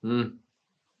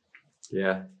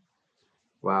 Yeah.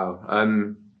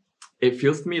 Wow. It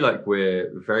feels to me like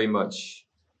we're very much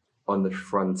on the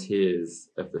frontiers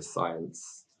of the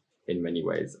science in many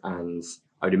ways. And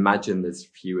I'd imagine there's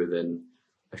fewer than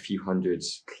a few hundred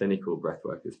clinical breath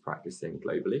workers practicing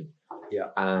globally. Yeah.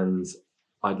 And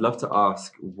I'd love to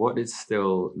ask, what is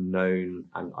still known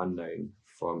and unknown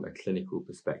from a clinical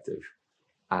perspective?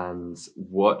 And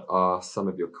what are some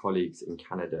of your colleagues in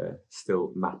Canada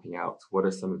still mapping out? What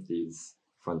are some of these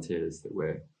frontiers that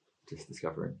we're just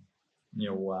discovering?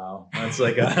 Wow. That's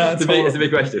like it's a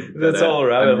big question. That's all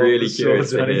right. I'm really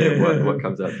curious to hear what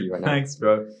comes up for you right now. Thanks,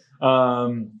 bro.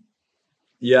 I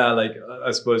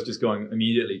suppose just going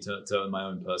immediately to my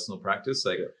own personal practice,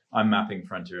 I'm mapping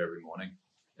frontier every morning.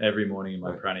 Every morning in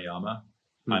my pranayama,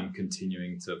 I'm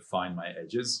continuing to find my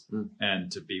edges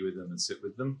and to be with them and sit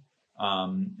with them.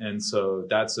 And so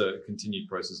that's a continued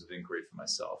process of inquiry for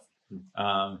myself.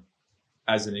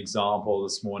 As an example,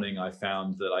 this morning I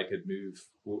found that I could move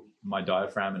my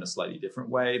diaphragm in a slightly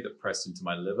different way that pressed into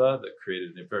my liver that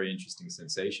created a very interesting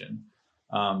sensation.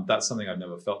 That's something I've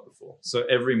never felt before. So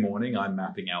every morning I'm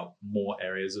mapping out more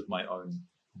areas of my own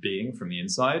being from the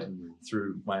inside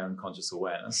through my own conscious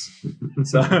awareness.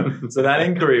 So that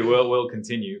inquiry will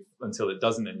continue until it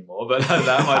doesn't anymore, but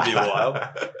that might be a while.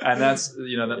 And that's,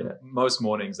 most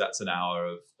mornings that's an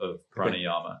hour of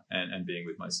pranayama and being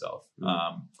with myself.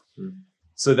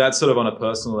 So that's sort of on a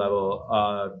personal level.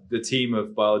 The team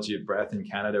of Biology of Breath in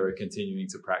Canada are continuing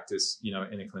to practice,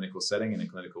 in a clinical setting, in a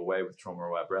clinical way with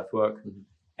trauma-aware breath work.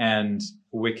 And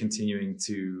we're continuing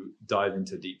to dive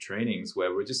into deep trainings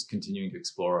where we're just continuing to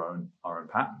explore our own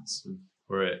patterns.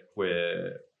 We're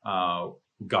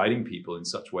guiding people in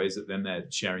such ways that then they're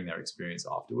sharing their experience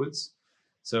afterwards.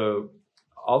 So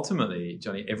ultimately,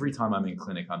 Johnny, every time I'm in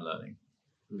clinic, I'm learning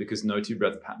because no two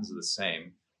breath patterns are the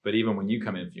same. But even when you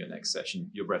come in for your next session,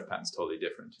 your breath pattern's totally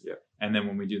different. And then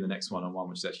when we do the next one-on-one,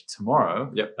 which is actually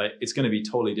tomorrow, it's going to be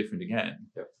totally different again.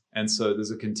 And so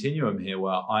there's a continuum here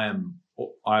where I'm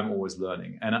always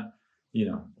learning. And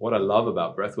what I love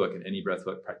about breathwork and any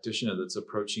breathwork practitioner that's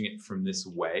approaching it from this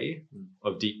way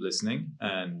of deep listening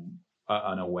and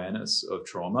an awareness of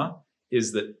trauma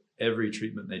is that every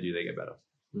treatment they do, they get better.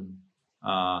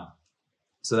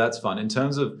 So that's fun. In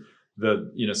terms of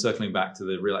circling back to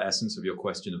the real essence of your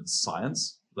question of the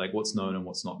science, like what's known and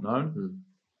what's not known.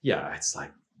 It's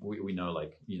like we know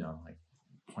like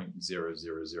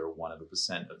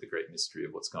 0.0001% of the great mystery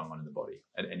of what's going on in the body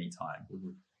at any time.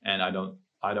 And I don't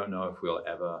know if we'll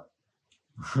ever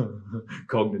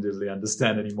cognitively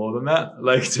understand any more than that.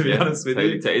 Like, to be honest with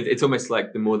you, it's almost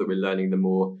like the more that we're learning, the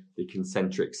more the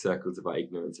concentric circles of our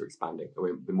ignorance are expanding,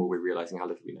 or the more we're realizing how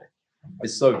little we know.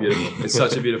 it's so beautiful. It's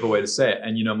such a beautiful way to say it.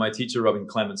 And my teacher Robin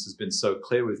Clements has been so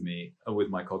clear with me with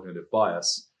my cognitive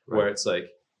bias, where it's like,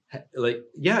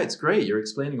 yeah, it's great. You're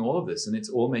explaining all of this and it's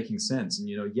all making sense. And,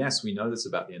 yes, we know this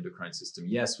about the endocrine system.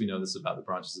 Yes, we know this about the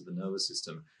branches of the nervous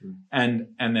system. And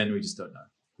then we just don't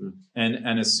know.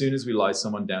 And as soon as we lie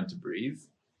someone down to breathe,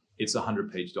 it's a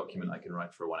 100-page document I can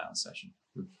write for a 1-hour session.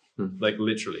 Like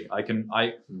literally,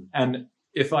 and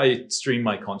if I stream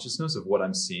my consciousness of what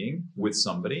I'm seeing with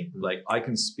somebody, like I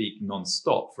can speak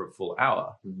nonstop for a full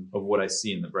hour of what I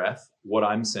see in the breath, what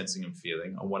I'm sensing and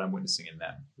feeling, and what I'm witnessing in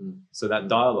them. So that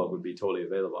dialogue would be totally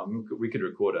available. I mean, we could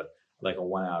record a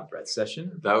 1-hour breath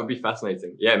session. That would be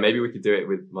fascinating. Yeah, maybe we could do it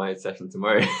with my session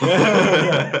tomorrow.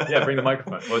 Yeah, bring the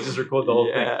microphone. Or just record the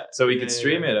whole thing. So we could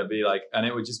stream it and be like, and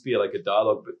it would just be like a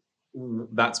dialogue, but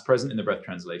that's present in the breath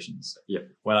translations.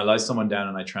 When I lie someone down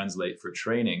and I translate for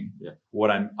training, what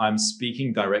I'm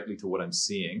speaking directly to what I'm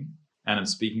seeing, and I'm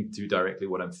speaking to directly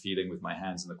what I'm feeling with my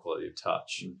hands and the quality of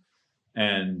touch.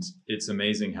 And it's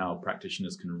amazing how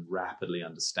practitioners can rapidly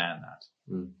understand that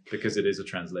because it is a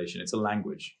translation. It's a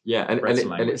language. Yeah, and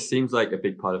it seems like a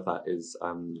big part of that is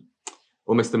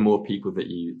almost the more people that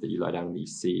you lie down and that you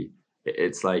see,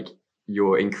 it's like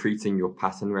you're increasing your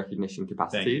pattern recognition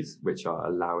capacities, which are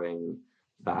allowing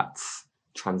that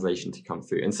translation to come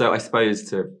through. And so I suppose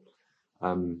to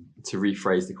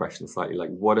rephrase the question slightly, like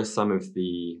what are some of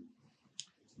the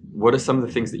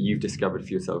things that you've discovered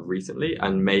for yourself recently,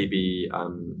 and maybe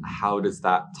how does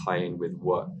that tie in with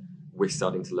what we're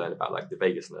starting to learn about, like the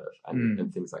vagus nerve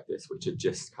and things like this, which are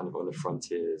just kind of on the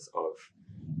frontiers of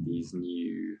these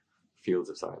new fields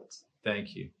of science?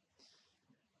 Thank you.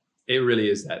 It really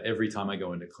is that every time I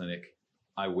go into clinic,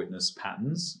 I witness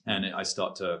patterns and I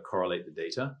start to correlate the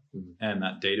data, and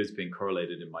that data is being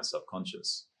correlated in my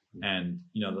subconscious. And,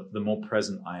 the more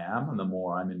present I am and the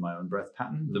more I'm in my own breath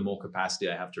pattern, the more capacity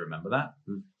I have to remember that.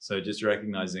 So just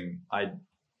recognizing I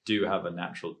do have a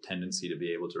natural tendency to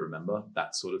be able to remember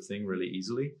that sort of thing really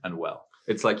easily and well.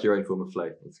 It's like your own form of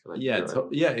flow. It's like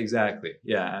exactly.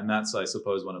 Yeah. And that's, I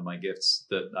suppose, one of my gifts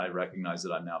that I recognize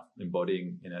that I'm now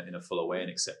embodying in a fuller way and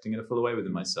accepting in a fuller way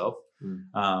within myself.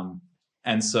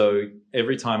 And so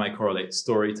every time I correlate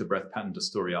story to breath pattern to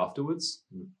story afterwards,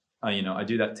 I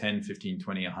do that 10, 15,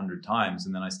 20, 100 times.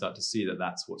 And then I start to see that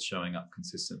that's what's showing up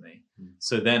consistently.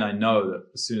 So then I know that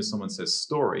as soon as someone says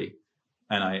story,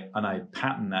 and I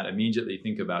pattern that, immediately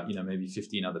think about, maybe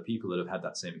 15 other people that have had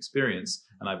that same experience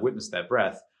and I've witnessed their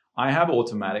breath, I have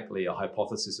automatically a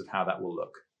hypothesis of how that will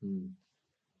look.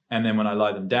 And then when I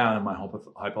lie them down and my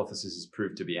hypothesis is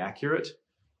proved to be accurate,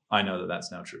 I know that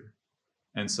that's now true.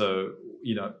 And so,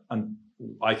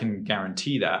 I can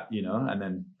guarantee that, and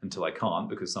then until I can't,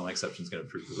 because some exception is going to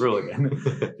prove the rule again,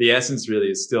 the essence really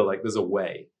is still like there's a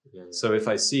way. So if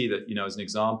I see that, as an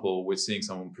example, we're seeing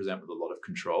someone present with a lot of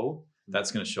control,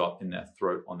 that's going to show up in their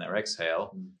throat on their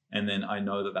exhale. And then I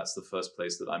know that that's the first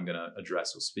place that I'm going to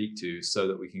address or speak to so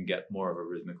that we can get more of a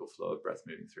rhythmical flow of breath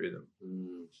moving through them.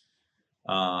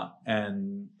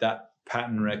 And that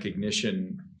pattern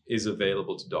recognition is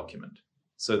available to document.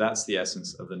 So that's the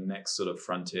essence of the next sort of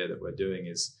frontier that we're doing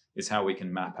is how we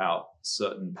can map out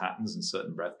certain patterns and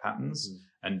certain breath patterns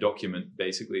and document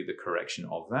basically the correction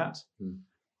of that.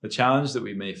 The challenge that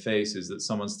we may face is that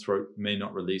someone's throat may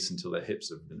not release until their hips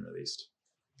have been released.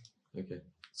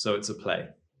 So it's a play.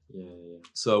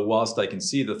 So whilst I can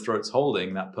see the throat's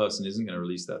holding, that person isn't going to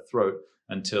release their throat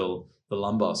until the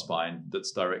lumbar spine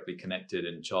that's directly connected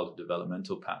in childhood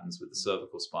developmental patterns with the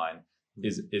cervical spine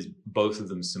is both of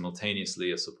them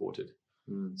simultaneously are supported.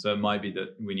 So it might be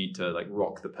that we need to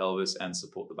rock the pelvis and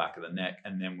support the back of the neck,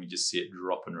 and then we just see it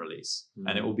drop and release.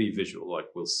 And it will be visual, like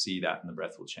we'll see that and the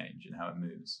breath will change and how it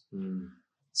moves.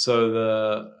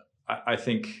 So I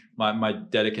think my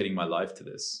dedicating my life to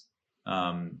this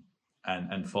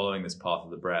and following this path of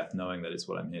the breath, knowing that it's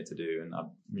what I'm here to do, and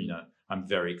I'm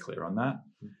very clear on that.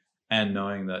 And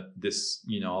knowing that this,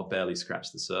 I'll barely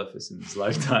scratch the surface in this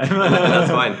lifetime.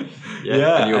 That's fine.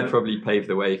 And you'll probably pave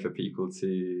the way for people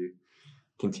to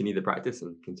continue the practice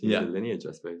and continue the lineage,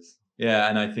 I suppose. Yeah,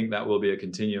 and I think that will be a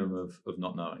continuum of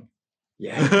not knowing.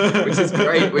 Yeah, which is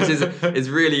great, which is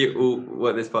really all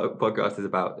what this podcast is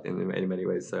about in many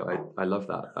ways. So I love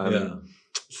that.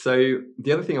 So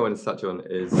the other thing I wanted to touch on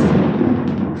is...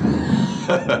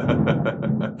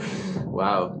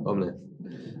 Wow, ominous.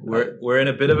 We're in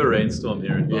a bit of a rainstorm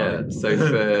here in Bali. So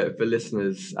for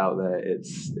listeners out there,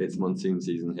 it's monsoon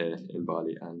season here in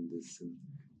Bali, and there's some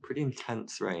pretty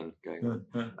intense rain going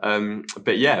on.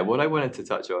 But yeah, what I wanted to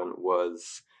touch on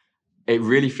was it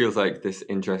really feels like this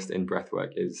interest in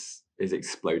breathwork is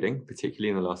exploding, particularly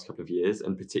in the last couple of years,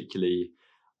 and particularly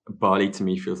Bali to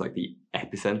me feels like the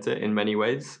epicenter in many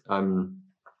ways.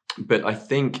 But I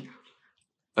think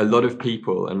a lot of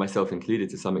people, and myself included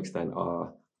to some extent,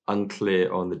 are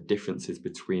unclear on the differences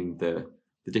between the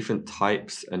different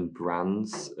types and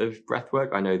brands of breathwork.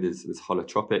 I know there's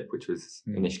holotropic, which was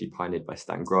initially pioneered by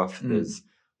Stan Grof. There's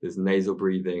nasal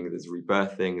breathing, there's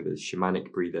rebirthing, there's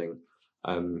shamanic breathing.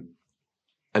 And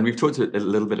we've talked a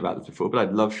little bit about this before, but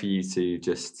I'd love for you to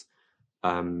just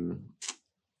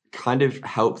kind of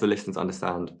help the listeners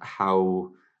understand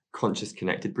how conscious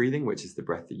connected breathing, which is the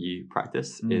breath that you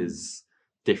practice, is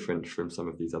different from some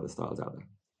of these other styles out there.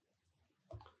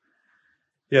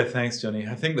 Yeah, thanks, Johnny.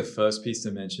 I think the first piece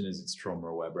to mention is it's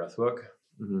trauma-aware breathwork.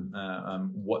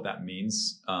 What that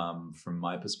means, from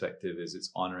my perspective, is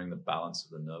it's honoring the balance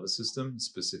of the nervous system,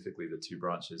 specifically the two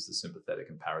branches, the sympathetic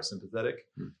and parasympathetic.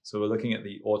 So we're looking at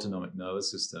the autonomic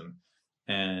nervous system,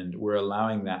 and we're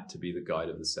allowing that to be the guide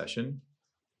of the session,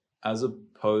 as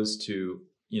opposed to,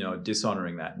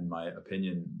 dishonoring that, in my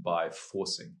opinion, by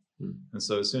forcing. And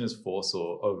so as soon as force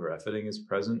or over-efforting is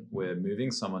present, we're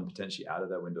moving someone potentially out of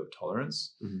their window of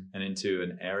tolerance and into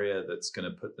an area that's going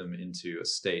to put them into a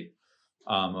state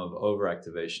of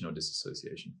overactivation or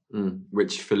disassociation.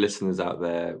 Which, for listeners out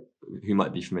there who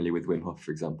might be familiar with Wim Hof,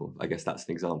 for example, I guess that's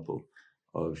an example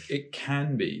of... It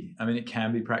can be. I mean, it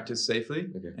can be practiced safely,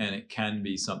 and it can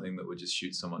be something that would just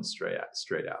shoot someone straight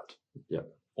out. Yeah.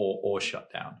 Or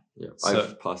shut down. Yeah, so,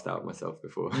 I've passed out myself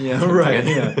before. Yeah, right.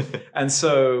 Yeah, and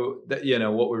so that,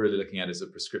 what we're really looking at is a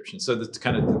prescription. So the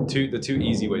kind of the two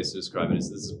easy ways to describe it is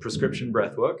there's a prescription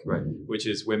breath work, which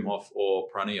is Wim Hof or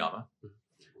pranayama.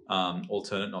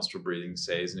 Alternate nostril breathing,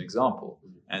 say, as an example,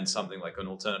 and something like an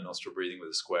alternate nostril breathing with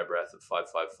a square breath of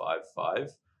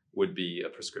 5-5-5-5 would be a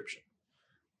prescription.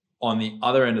 On the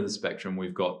other end of the spectrum,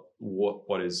 we've got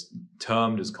what is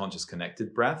termed as conscious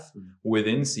connected breath.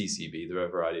 Within CCB, there are a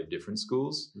variety of different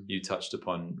schools. You touched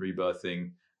upon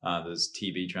rebirthing. There's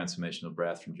TB, transformational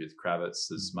breath, from Judith Kravitz.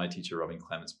 There's my teacher, Robin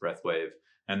Clements, breathwave.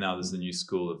 And now there's the new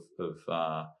school of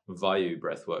Vayu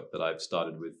breathwork that I've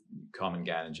started with Carmen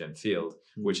Gann and Jen Field,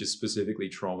 which is specifically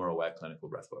trauma-aware clinical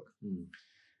breathwork.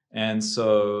 And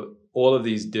so all of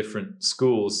these different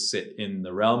schools sit in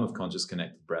the realm of conscious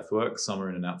connected breathwork. Some are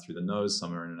in and out through the nose,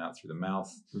 some are in and out through the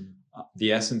mouth.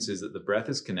 The essence is that the breath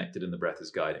is connected and the breath is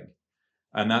guiding.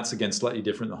 And that's, again, slightly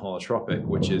different than holotropic,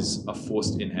 which is a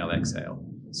forced inhale-exhale.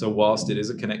 So whilst it is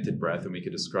a connected breath, and we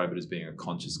could describe it as being a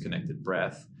conscious connected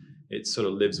breath, it sort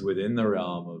of lives within the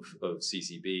realm of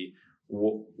CCB.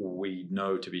 What we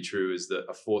know to be true is that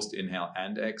a forced inhale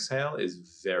and exhale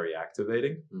is very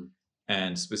activating.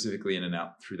 And specifically in and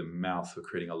out through the mouth, we're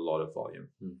creating a lot of volume.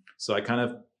 So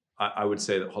I would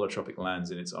say that holotropic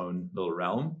lands in its own little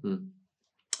realm.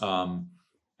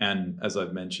 And as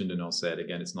I've mentioned, and I'll say it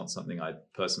again, it's not something I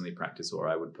personally practice or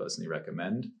I would personally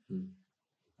recommend.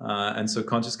 And so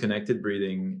conscious connected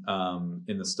breathing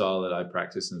in the style that I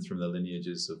practice and from the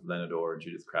lineages of Leonard Orr and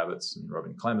Judith Kravitz and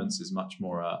Robin Clements is much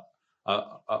more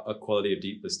a quality of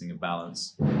deep listening and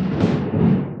balance.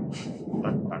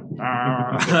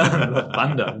 The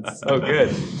thunder, it's so good.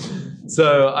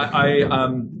 So I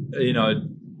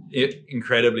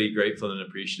incredibly grateful and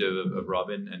appreciative of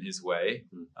Robin and his way.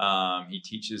 He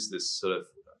teaches this sort of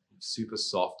super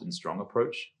soft and strong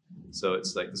approach. So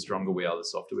it's like the stronger we are, the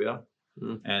softer we are.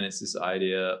 And it's this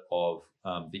idea of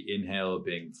the inhale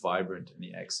being vibrant and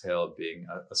the exhale being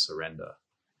a surrender.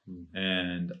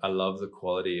 And I love the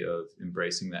quality of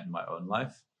embracing that in my own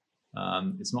life.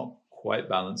 It's not quite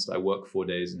balanced. I work 4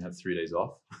 days and have 3 days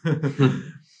off.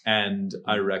 And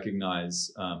I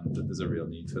recognize that there's a real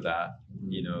need for that,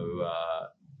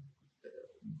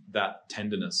 that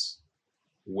tenderness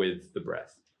with the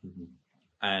breath.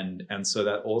 And so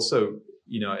that also,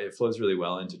 it flows really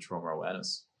well into trauma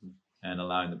awareness and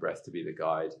allowing the breath to be the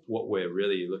guide. What we're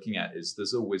really looking at is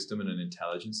there's a wisdom and an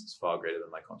intelligence that's far greater than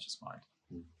my conscious mind.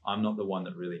 I'm not the one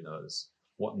that really knows.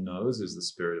 What knows is the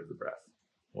spirit of the breath.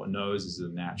 What knows is a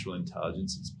natural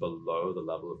intelligence that's below the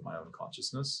level of my own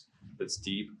consciousness, that's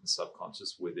deep and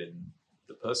subconscious within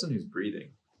the person who's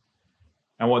breathing.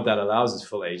 And what that allows is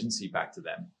full agency back to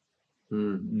them.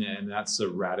 And that's a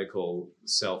radical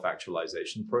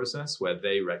self-actualization process where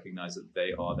they recognize that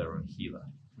they are their own healer.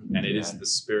 And it is the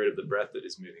spirit of the breath that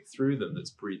is moving through them,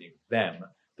 that's breathing them,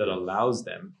 that allows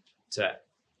them to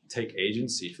take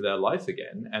agency for their life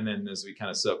again. And then as we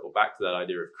kind of circle back to that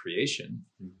idea of creation,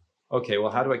 okay,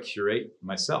 well, how do I curate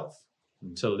myself?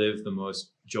 to live the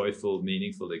most joyful,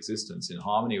 meaningful existence in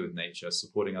harmony with nature,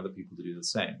 supporting other people to do the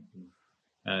same.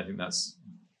 And I think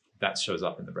that shows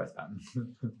up in the breath pattern.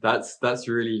 That's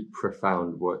really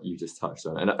profound what you just touched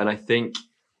on, and I think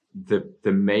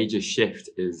the major shift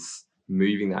is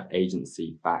moving that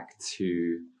agency back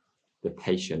to the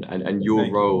patient, and your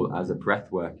role as a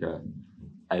breath worker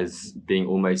as being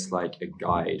almost like a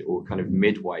guide or kind of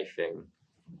midwifing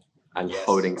and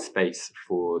holding space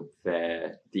for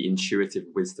the intuitive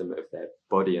wisdom of their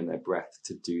body and their breath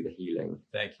to do the healing.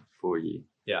 Thank you. For you.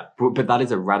 Yeah. But that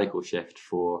is a radical shift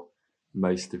for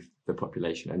most of the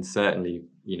population, and certainly,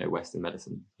 Western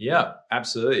medicine. Yeah,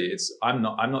 absolutely. I'm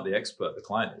not the expert, the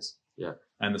client is. Yeah.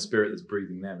 And the spirit that's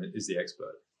breathing them is the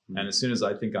expert. And as soon as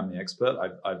I think I'm the expert,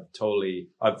 I've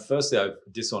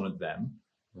dishonored them.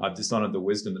 I've dishonored the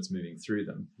wisdom that's moving through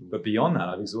them. But beyond that,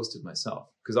 I've exhausted myself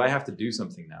because I have to do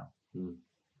something now.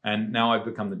 And now I've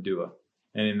become the doer.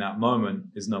 And in that moment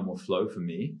is no more flow for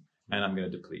me, and I'm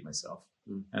going to deplete myself.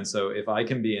 And so if I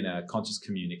can be in a conscious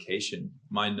communication,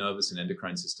 my nervous and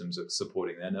endocrine systems are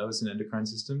supporting their nervous and endocrine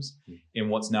systems in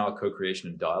what's now a co-creation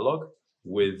and dialogue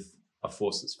with a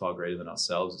force that's far greater than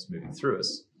ourselves that's moving through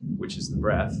us, which is the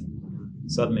breath,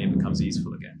 suddenly it becomes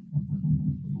easeful again.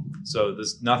 So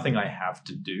there's nothing I have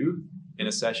to do in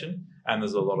a session, and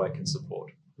there's a lot I can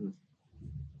support.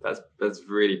 That's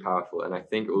really powerful, and I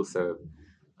think also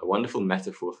a wonderful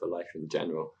metaphor for life in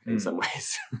general in some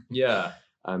ways. Yeah.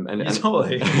 And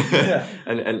totally. Yeah.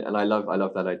 and I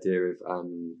love that idea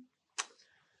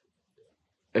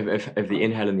of the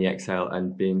inhale and the exhale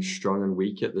and being strong and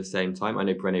weak at the same time. I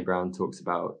know Brené Brown talks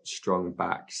about strong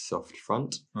back, soft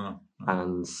front.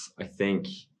 And I think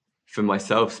for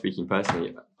myself, speaking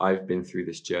personally, I've been through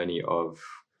this journey of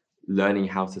learning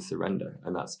how to surrender.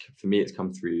 And that's, for me, it's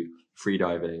come through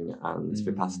freediving and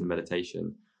Vipassana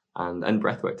meditation and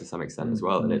breathwork to some extent as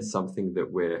well. And it's something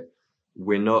that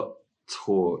we're not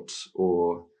taught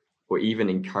or even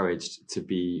encouraged to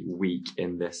be weak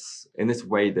in this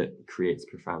way that creates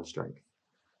profound strength.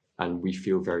 And we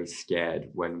feel very scared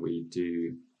when we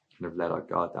do kind of let our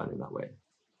guard down in that way.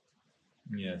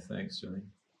 Yeah, thanks, Johnny.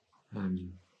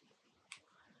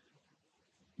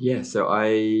 So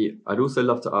I'd also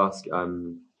love to ask,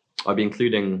 I'll be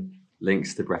including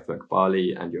links to Breathwork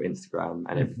Bali and your Instagram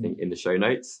and everything in the show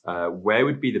notes. Where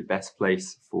would be the best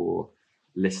place for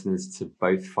listeners to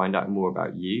both find out more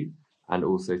about you and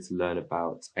also to learn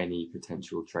about any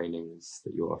potential trainings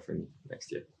that you're offering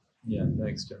next year? Yeah,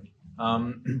 thanks, Johnny.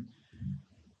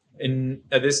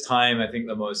 At this time, I think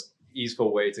the most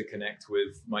easeful way to connect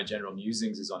with my general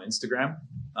musings is on Instagram.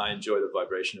 I enjoy the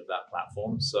vibration of that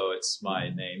platform. So it's my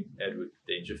name, Edward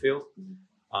Dangerfield.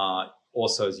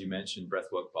 Also, as you mentioned,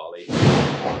 Breathwork Bali.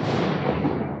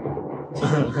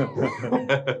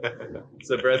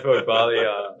 So Breathwork Bali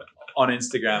on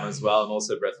Instagram as well, and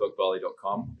also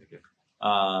breathworkbali.com.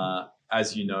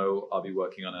 As you know, I'll be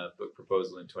working on a book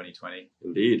proposal in 2020.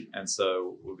 Indeed. And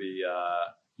so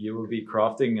you will be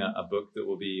crafting a book that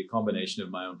will be a combination of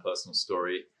my own personal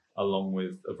story along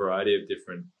with a variety of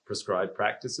different prescribed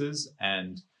practices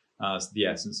and the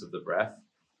essence of the breath.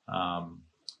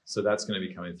 So that's going to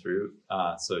be coming through.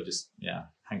 So just,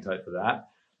 hang tight for that.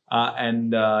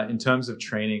 And in terms of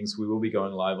trainings, we will be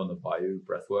going live on the Bayou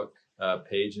Breathwork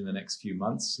page in the next few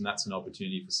months. And that's an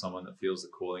opportunity for someone that feels the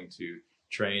calling to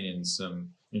train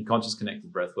in conscious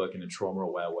connected breathwork in a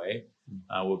trauma-aware way.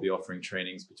 We'll be offering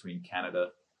trainings between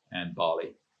Canada and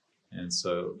Bali. And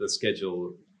so the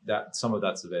schedule, some of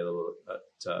that's available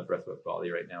at Breathwork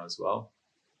Bali right now as well.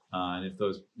 And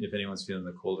if anyone's feeling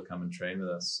the call to come and train with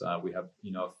us, we have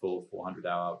a full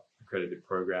 400-hour accredited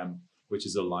program, which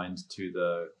is aligned to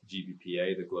the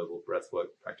GBPA, the Global Breathwork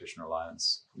Practitioner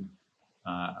Alliance.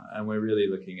 And we're really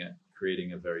looking at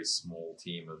creating a very small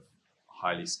team of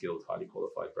highly skilled, highly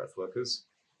qualified breath workers.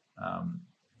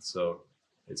 So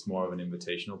it's more of an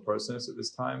invitational process at this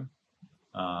time.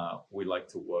 We like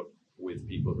to work with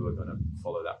people who are going to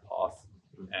follow that path.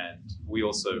 And we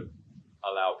also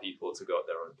allow people to go at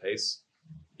their own pace.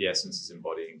 The essence is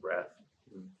embodying breath.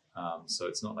 So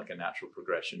it's not like a natural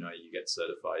progression where you get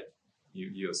certified.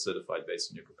 You're certified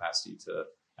based on your capacity to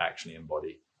actually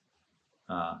embody,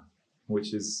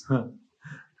 which is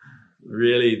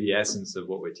really the essence of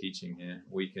what we're teaching here.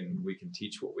 We can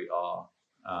teach what we are,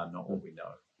 not what we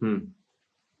know.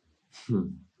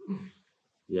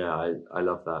 Yeah, I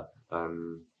love that.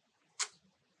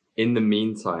 In the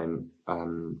meantime,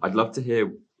 I'd love to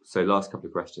hear, so last couple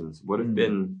of questions. What have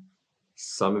been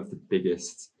some of the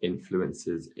biggest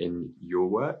influences in your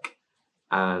work?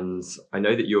 And I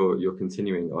know that you're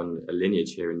continuing on a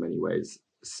lineage here in many ways.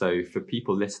 So for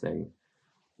people listening,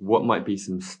 what might be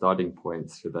some starting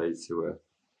points for those who are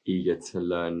eager to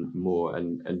learn more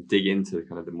and dig into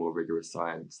kind of the more rigorous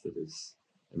science that is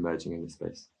emerging in the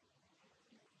space?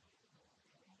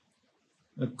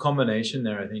 A combination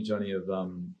there, I think, Johnny, of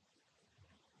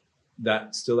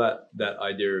that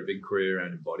idea of inquiry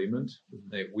around embodiment.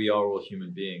 Like, we are all human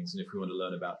beings, and if we want to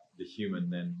learn about the human,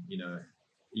 then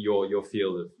your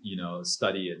field of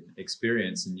study and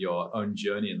experience and your own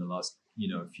journey in the last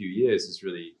few years has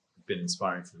really been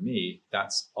inspiring for me.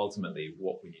 That's ultimately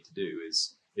what we need to do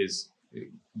is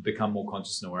become more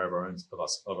conscious and aware of our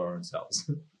own selves.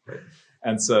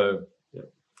 And so,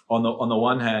 on the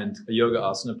one hand, a yoga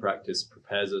asana practice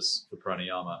prepares us for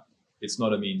pranayama. It's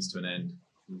not a means to an end.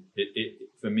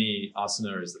 For me,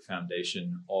 asana is the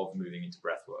foundation of moving into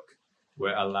breath work.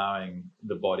 We're allowing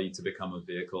the body to become a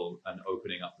vehicle and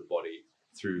opening up the body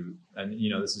through, and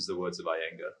this is the words of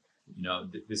Iyengar.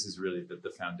 This is really the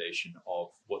foundation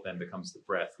of what then becomes the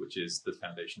breath, which is the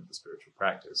foundation of the spiritual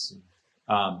practice.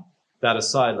 That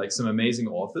aside, like some amazing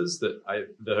authors that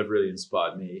have really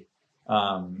inspired me.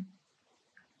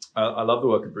 I love the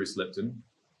work of Bruce Lipton,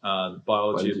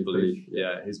 Biology of Belief.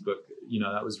 Yeah, his book,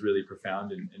 that was really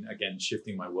profound in again,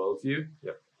 shifting my worldview.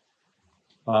 Yeah.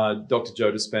 Dr.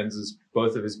 Joe Dispenza's,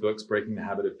 both of his books, Breaking the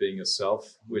Habit of Being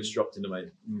Yourself, which dropped into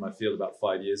my field about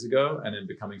 5 years ago, and then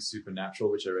Becoming Supernatural,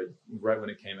 which I read right when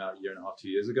it came out 1.5 years, 2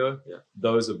 years ago. Yeah.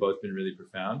 Those have both been really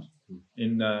profound.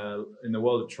 In the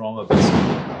world of trauma,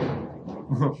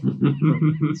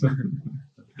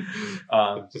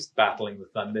 just battling the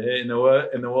thunder here. In the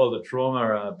world of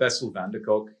trauma, Bessel van der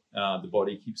Kolk, The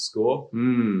Body Keeps Score,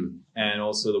 and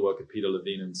also the work of Peter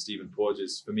Levine and Stephen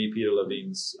Porges. For me, Peter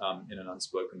Levine's In an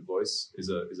Unspoken Voice is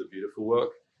a beautiful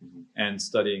work, and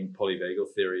studying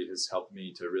polyvagal theory has helped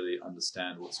me to really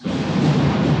understand what's going on.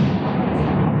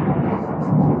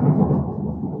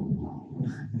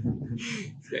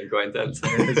 It's getting quite intense.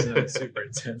 It's super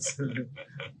intense.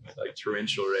 It's like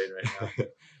torrential rain right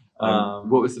now.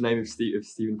 What was the name of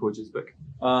Stephen Porges' book?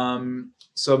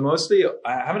 So mostly,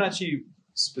 I haven't actually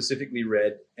specifically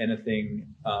read anything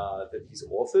that he's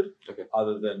authored,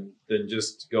 other than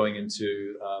just going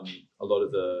into a lot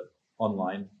of the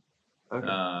online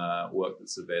work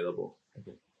that's available.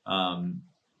 And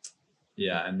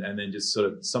then just sort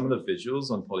of some of the visuals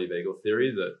on polyvagal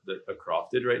theory that are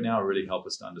crafted right now really help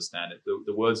us to understand it.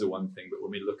 The words are one thing, but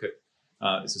when we look at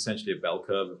it's essentially a bell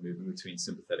curve of moving between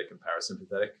sympathetic and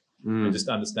parasympathetic, and just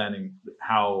understanding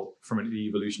how, from an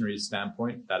evolutionary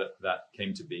standpoint, that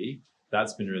came to be.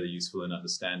 That's been really useful in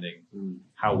understanding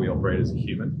how we operate as a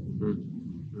human.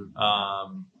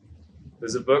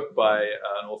 There's a book by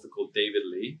an author called David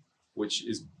Lee, which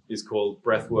is called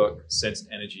Breathwork, Sensed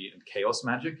Energy, and Chaos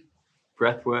Magic.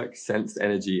 Breathwork, Sensed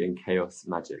Energy, and Chaos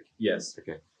Magic. Yes.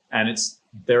 Okay. And it's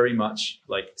very much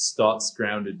like starts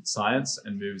grounded science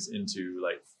and moves into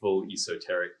like full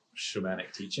esoteric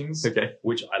shamanic teachings,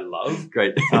 which I love.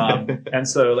 Great. And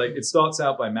so like it starts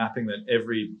out by mapping that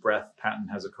every breath pattern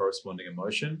has a corresponding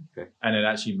emotion, and it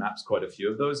actually maps quite a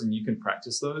few of those, and you can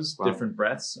practice those different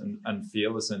breaths and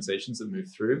feel the sensations that move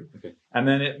through. And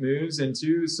then it moves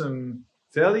into some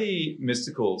fairly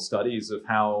mystical studies of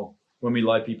how when we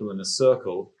lie people in a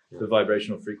circle, the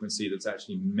vibrational frequency that's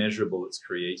actually measurable that's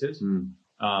created,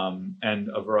 and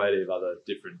a variety of other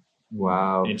different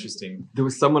interesting. There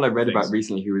was someone I read about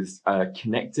recently who was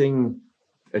connecting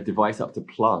a device up to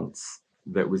plants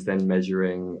that was then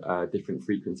measuring different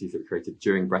frequencies that were created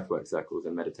during breathwork circles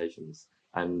and meditations.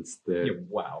 And the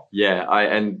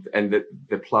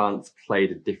plants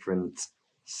played a different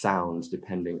sound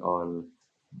depending on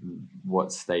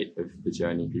what state of the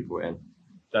journey people were in.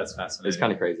 That's fascinating. It's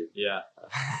kind of crazy. Yeah.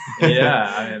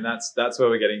 I mean, that's where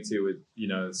we're getting to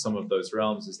with, some of those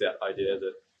realms, is that idea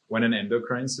that when an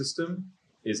endocrine system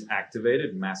is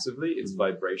activated massively, its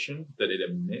vibration that it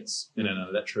emits in an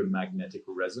electromagnetic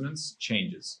resonance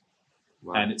changes.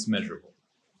 And it's measurable.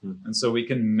 And so we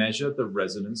can measure the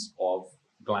resonance of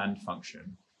gland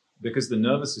function because the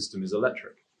nervous system is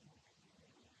electric.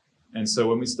 And so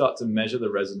when we start to measure the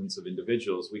resonance of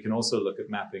individuals, we can also look at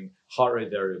mapping heart rate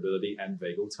variability and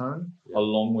vagal tone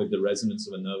along with the resonance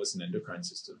of a nervous and endocrine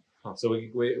system. So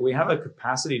we have a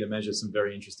capacity to measure some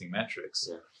very interesting metrics.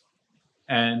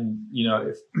 And,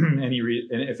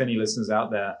 if any listeners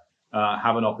out there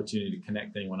have an opportunity to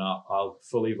connect anyone up, I'll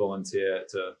fully volunteer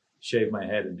to shave my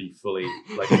head and be fully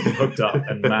hooked up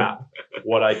and map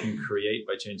what I can create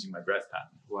by changing my breath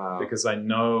pattern. Because I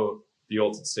know the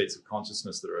altered states of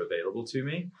consciousness that are available to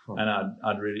me. And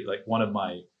I'd really one of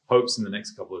my hopes in the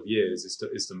next couple of years is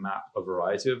to map a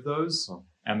variety of those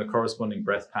and the corresponding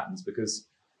breath patterns, because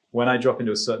when I drop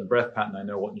into a certain breath pattern, I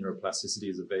know what neuroplasticity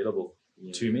is available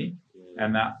to me.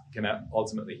 and that can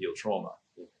ultimately heal trauma.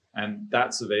 And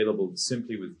that's available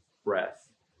simply with breath.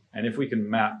 And if we can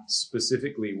map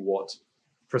specifically what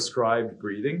prescribed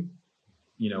breathing,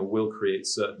 will create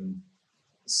certain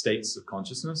states of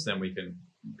consciousness, then we can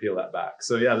peel that back.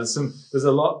 So yeah, there's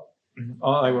a lot.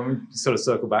 When we sort of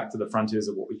circle back to the frontiers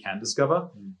of what we can discover,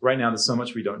 right now there's so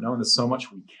much we don't know, and there's so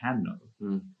much we can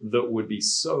know that would be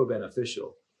so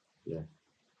beneficial. Yeah.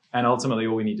 And ultimately,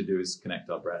 all we need to do is connect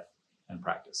our breath and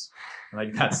practice.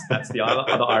 Like that's the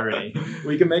other irony.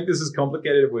 We can make this as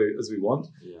complicated as we want,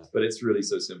 but it's really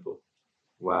so simple.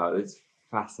 Wow, it's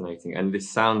fascinating, and this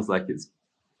sounds like it's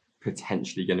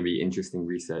potentially going to be interesting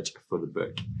research for the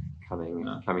book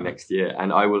coming next year.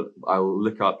 And I'll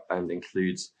look up and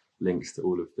include links to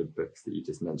all of the books that you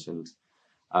just mentioned.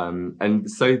 And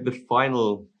so the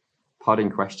final parting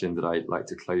question that I'd like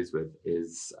to close with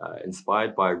is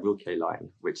inspired by a Rilke line,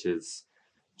 which is,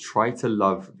 try to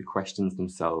love the questions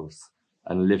themselves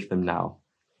and live them now.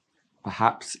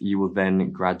 Perhaps you will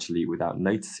then gradually, without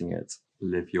noticing it,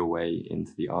 live your way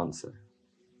into the answer.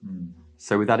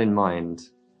 So with that in mind,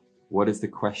 what is the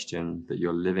question that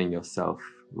you're living yourself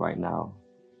right now?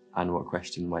 And what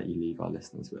question might you leave our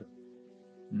listeners with?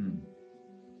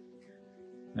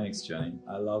 Thanks, Johnny.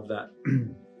 I love that.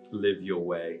 Live your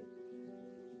way.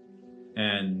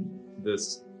 And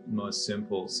this most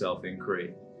simple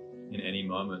self-inquiry in any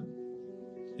moment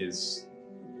is,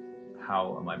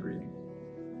 how am I breathing?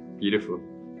 Beautiful.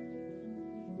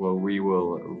 Well, we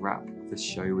will wrap the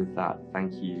show with that.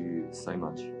 Thank you so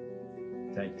much.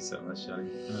 Thank you so much, Johnny.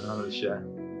 An honor to share.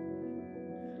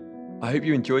 I hope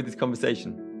you enjoyed this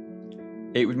conversation.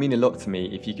 It would mean a lot to me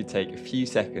if you could take a few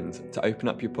seconds to open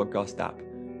up your podcast app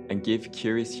and give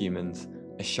Curious Humans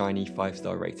a shiny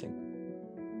 5-star rating.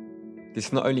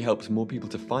 This not only helps more people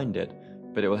to find it,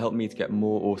 but it will help me to get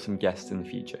more awesome guests in the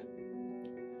future.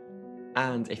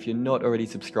 And if you're not already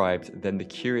subscribed, then the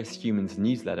Curious Humans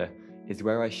newsletter is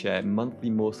where I share monthly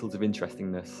morsels of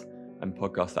interestingness and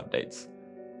podcast updates.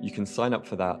 You can sign up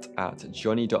for that at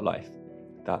johnny.life.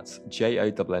 That's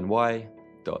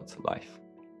JONNY.life.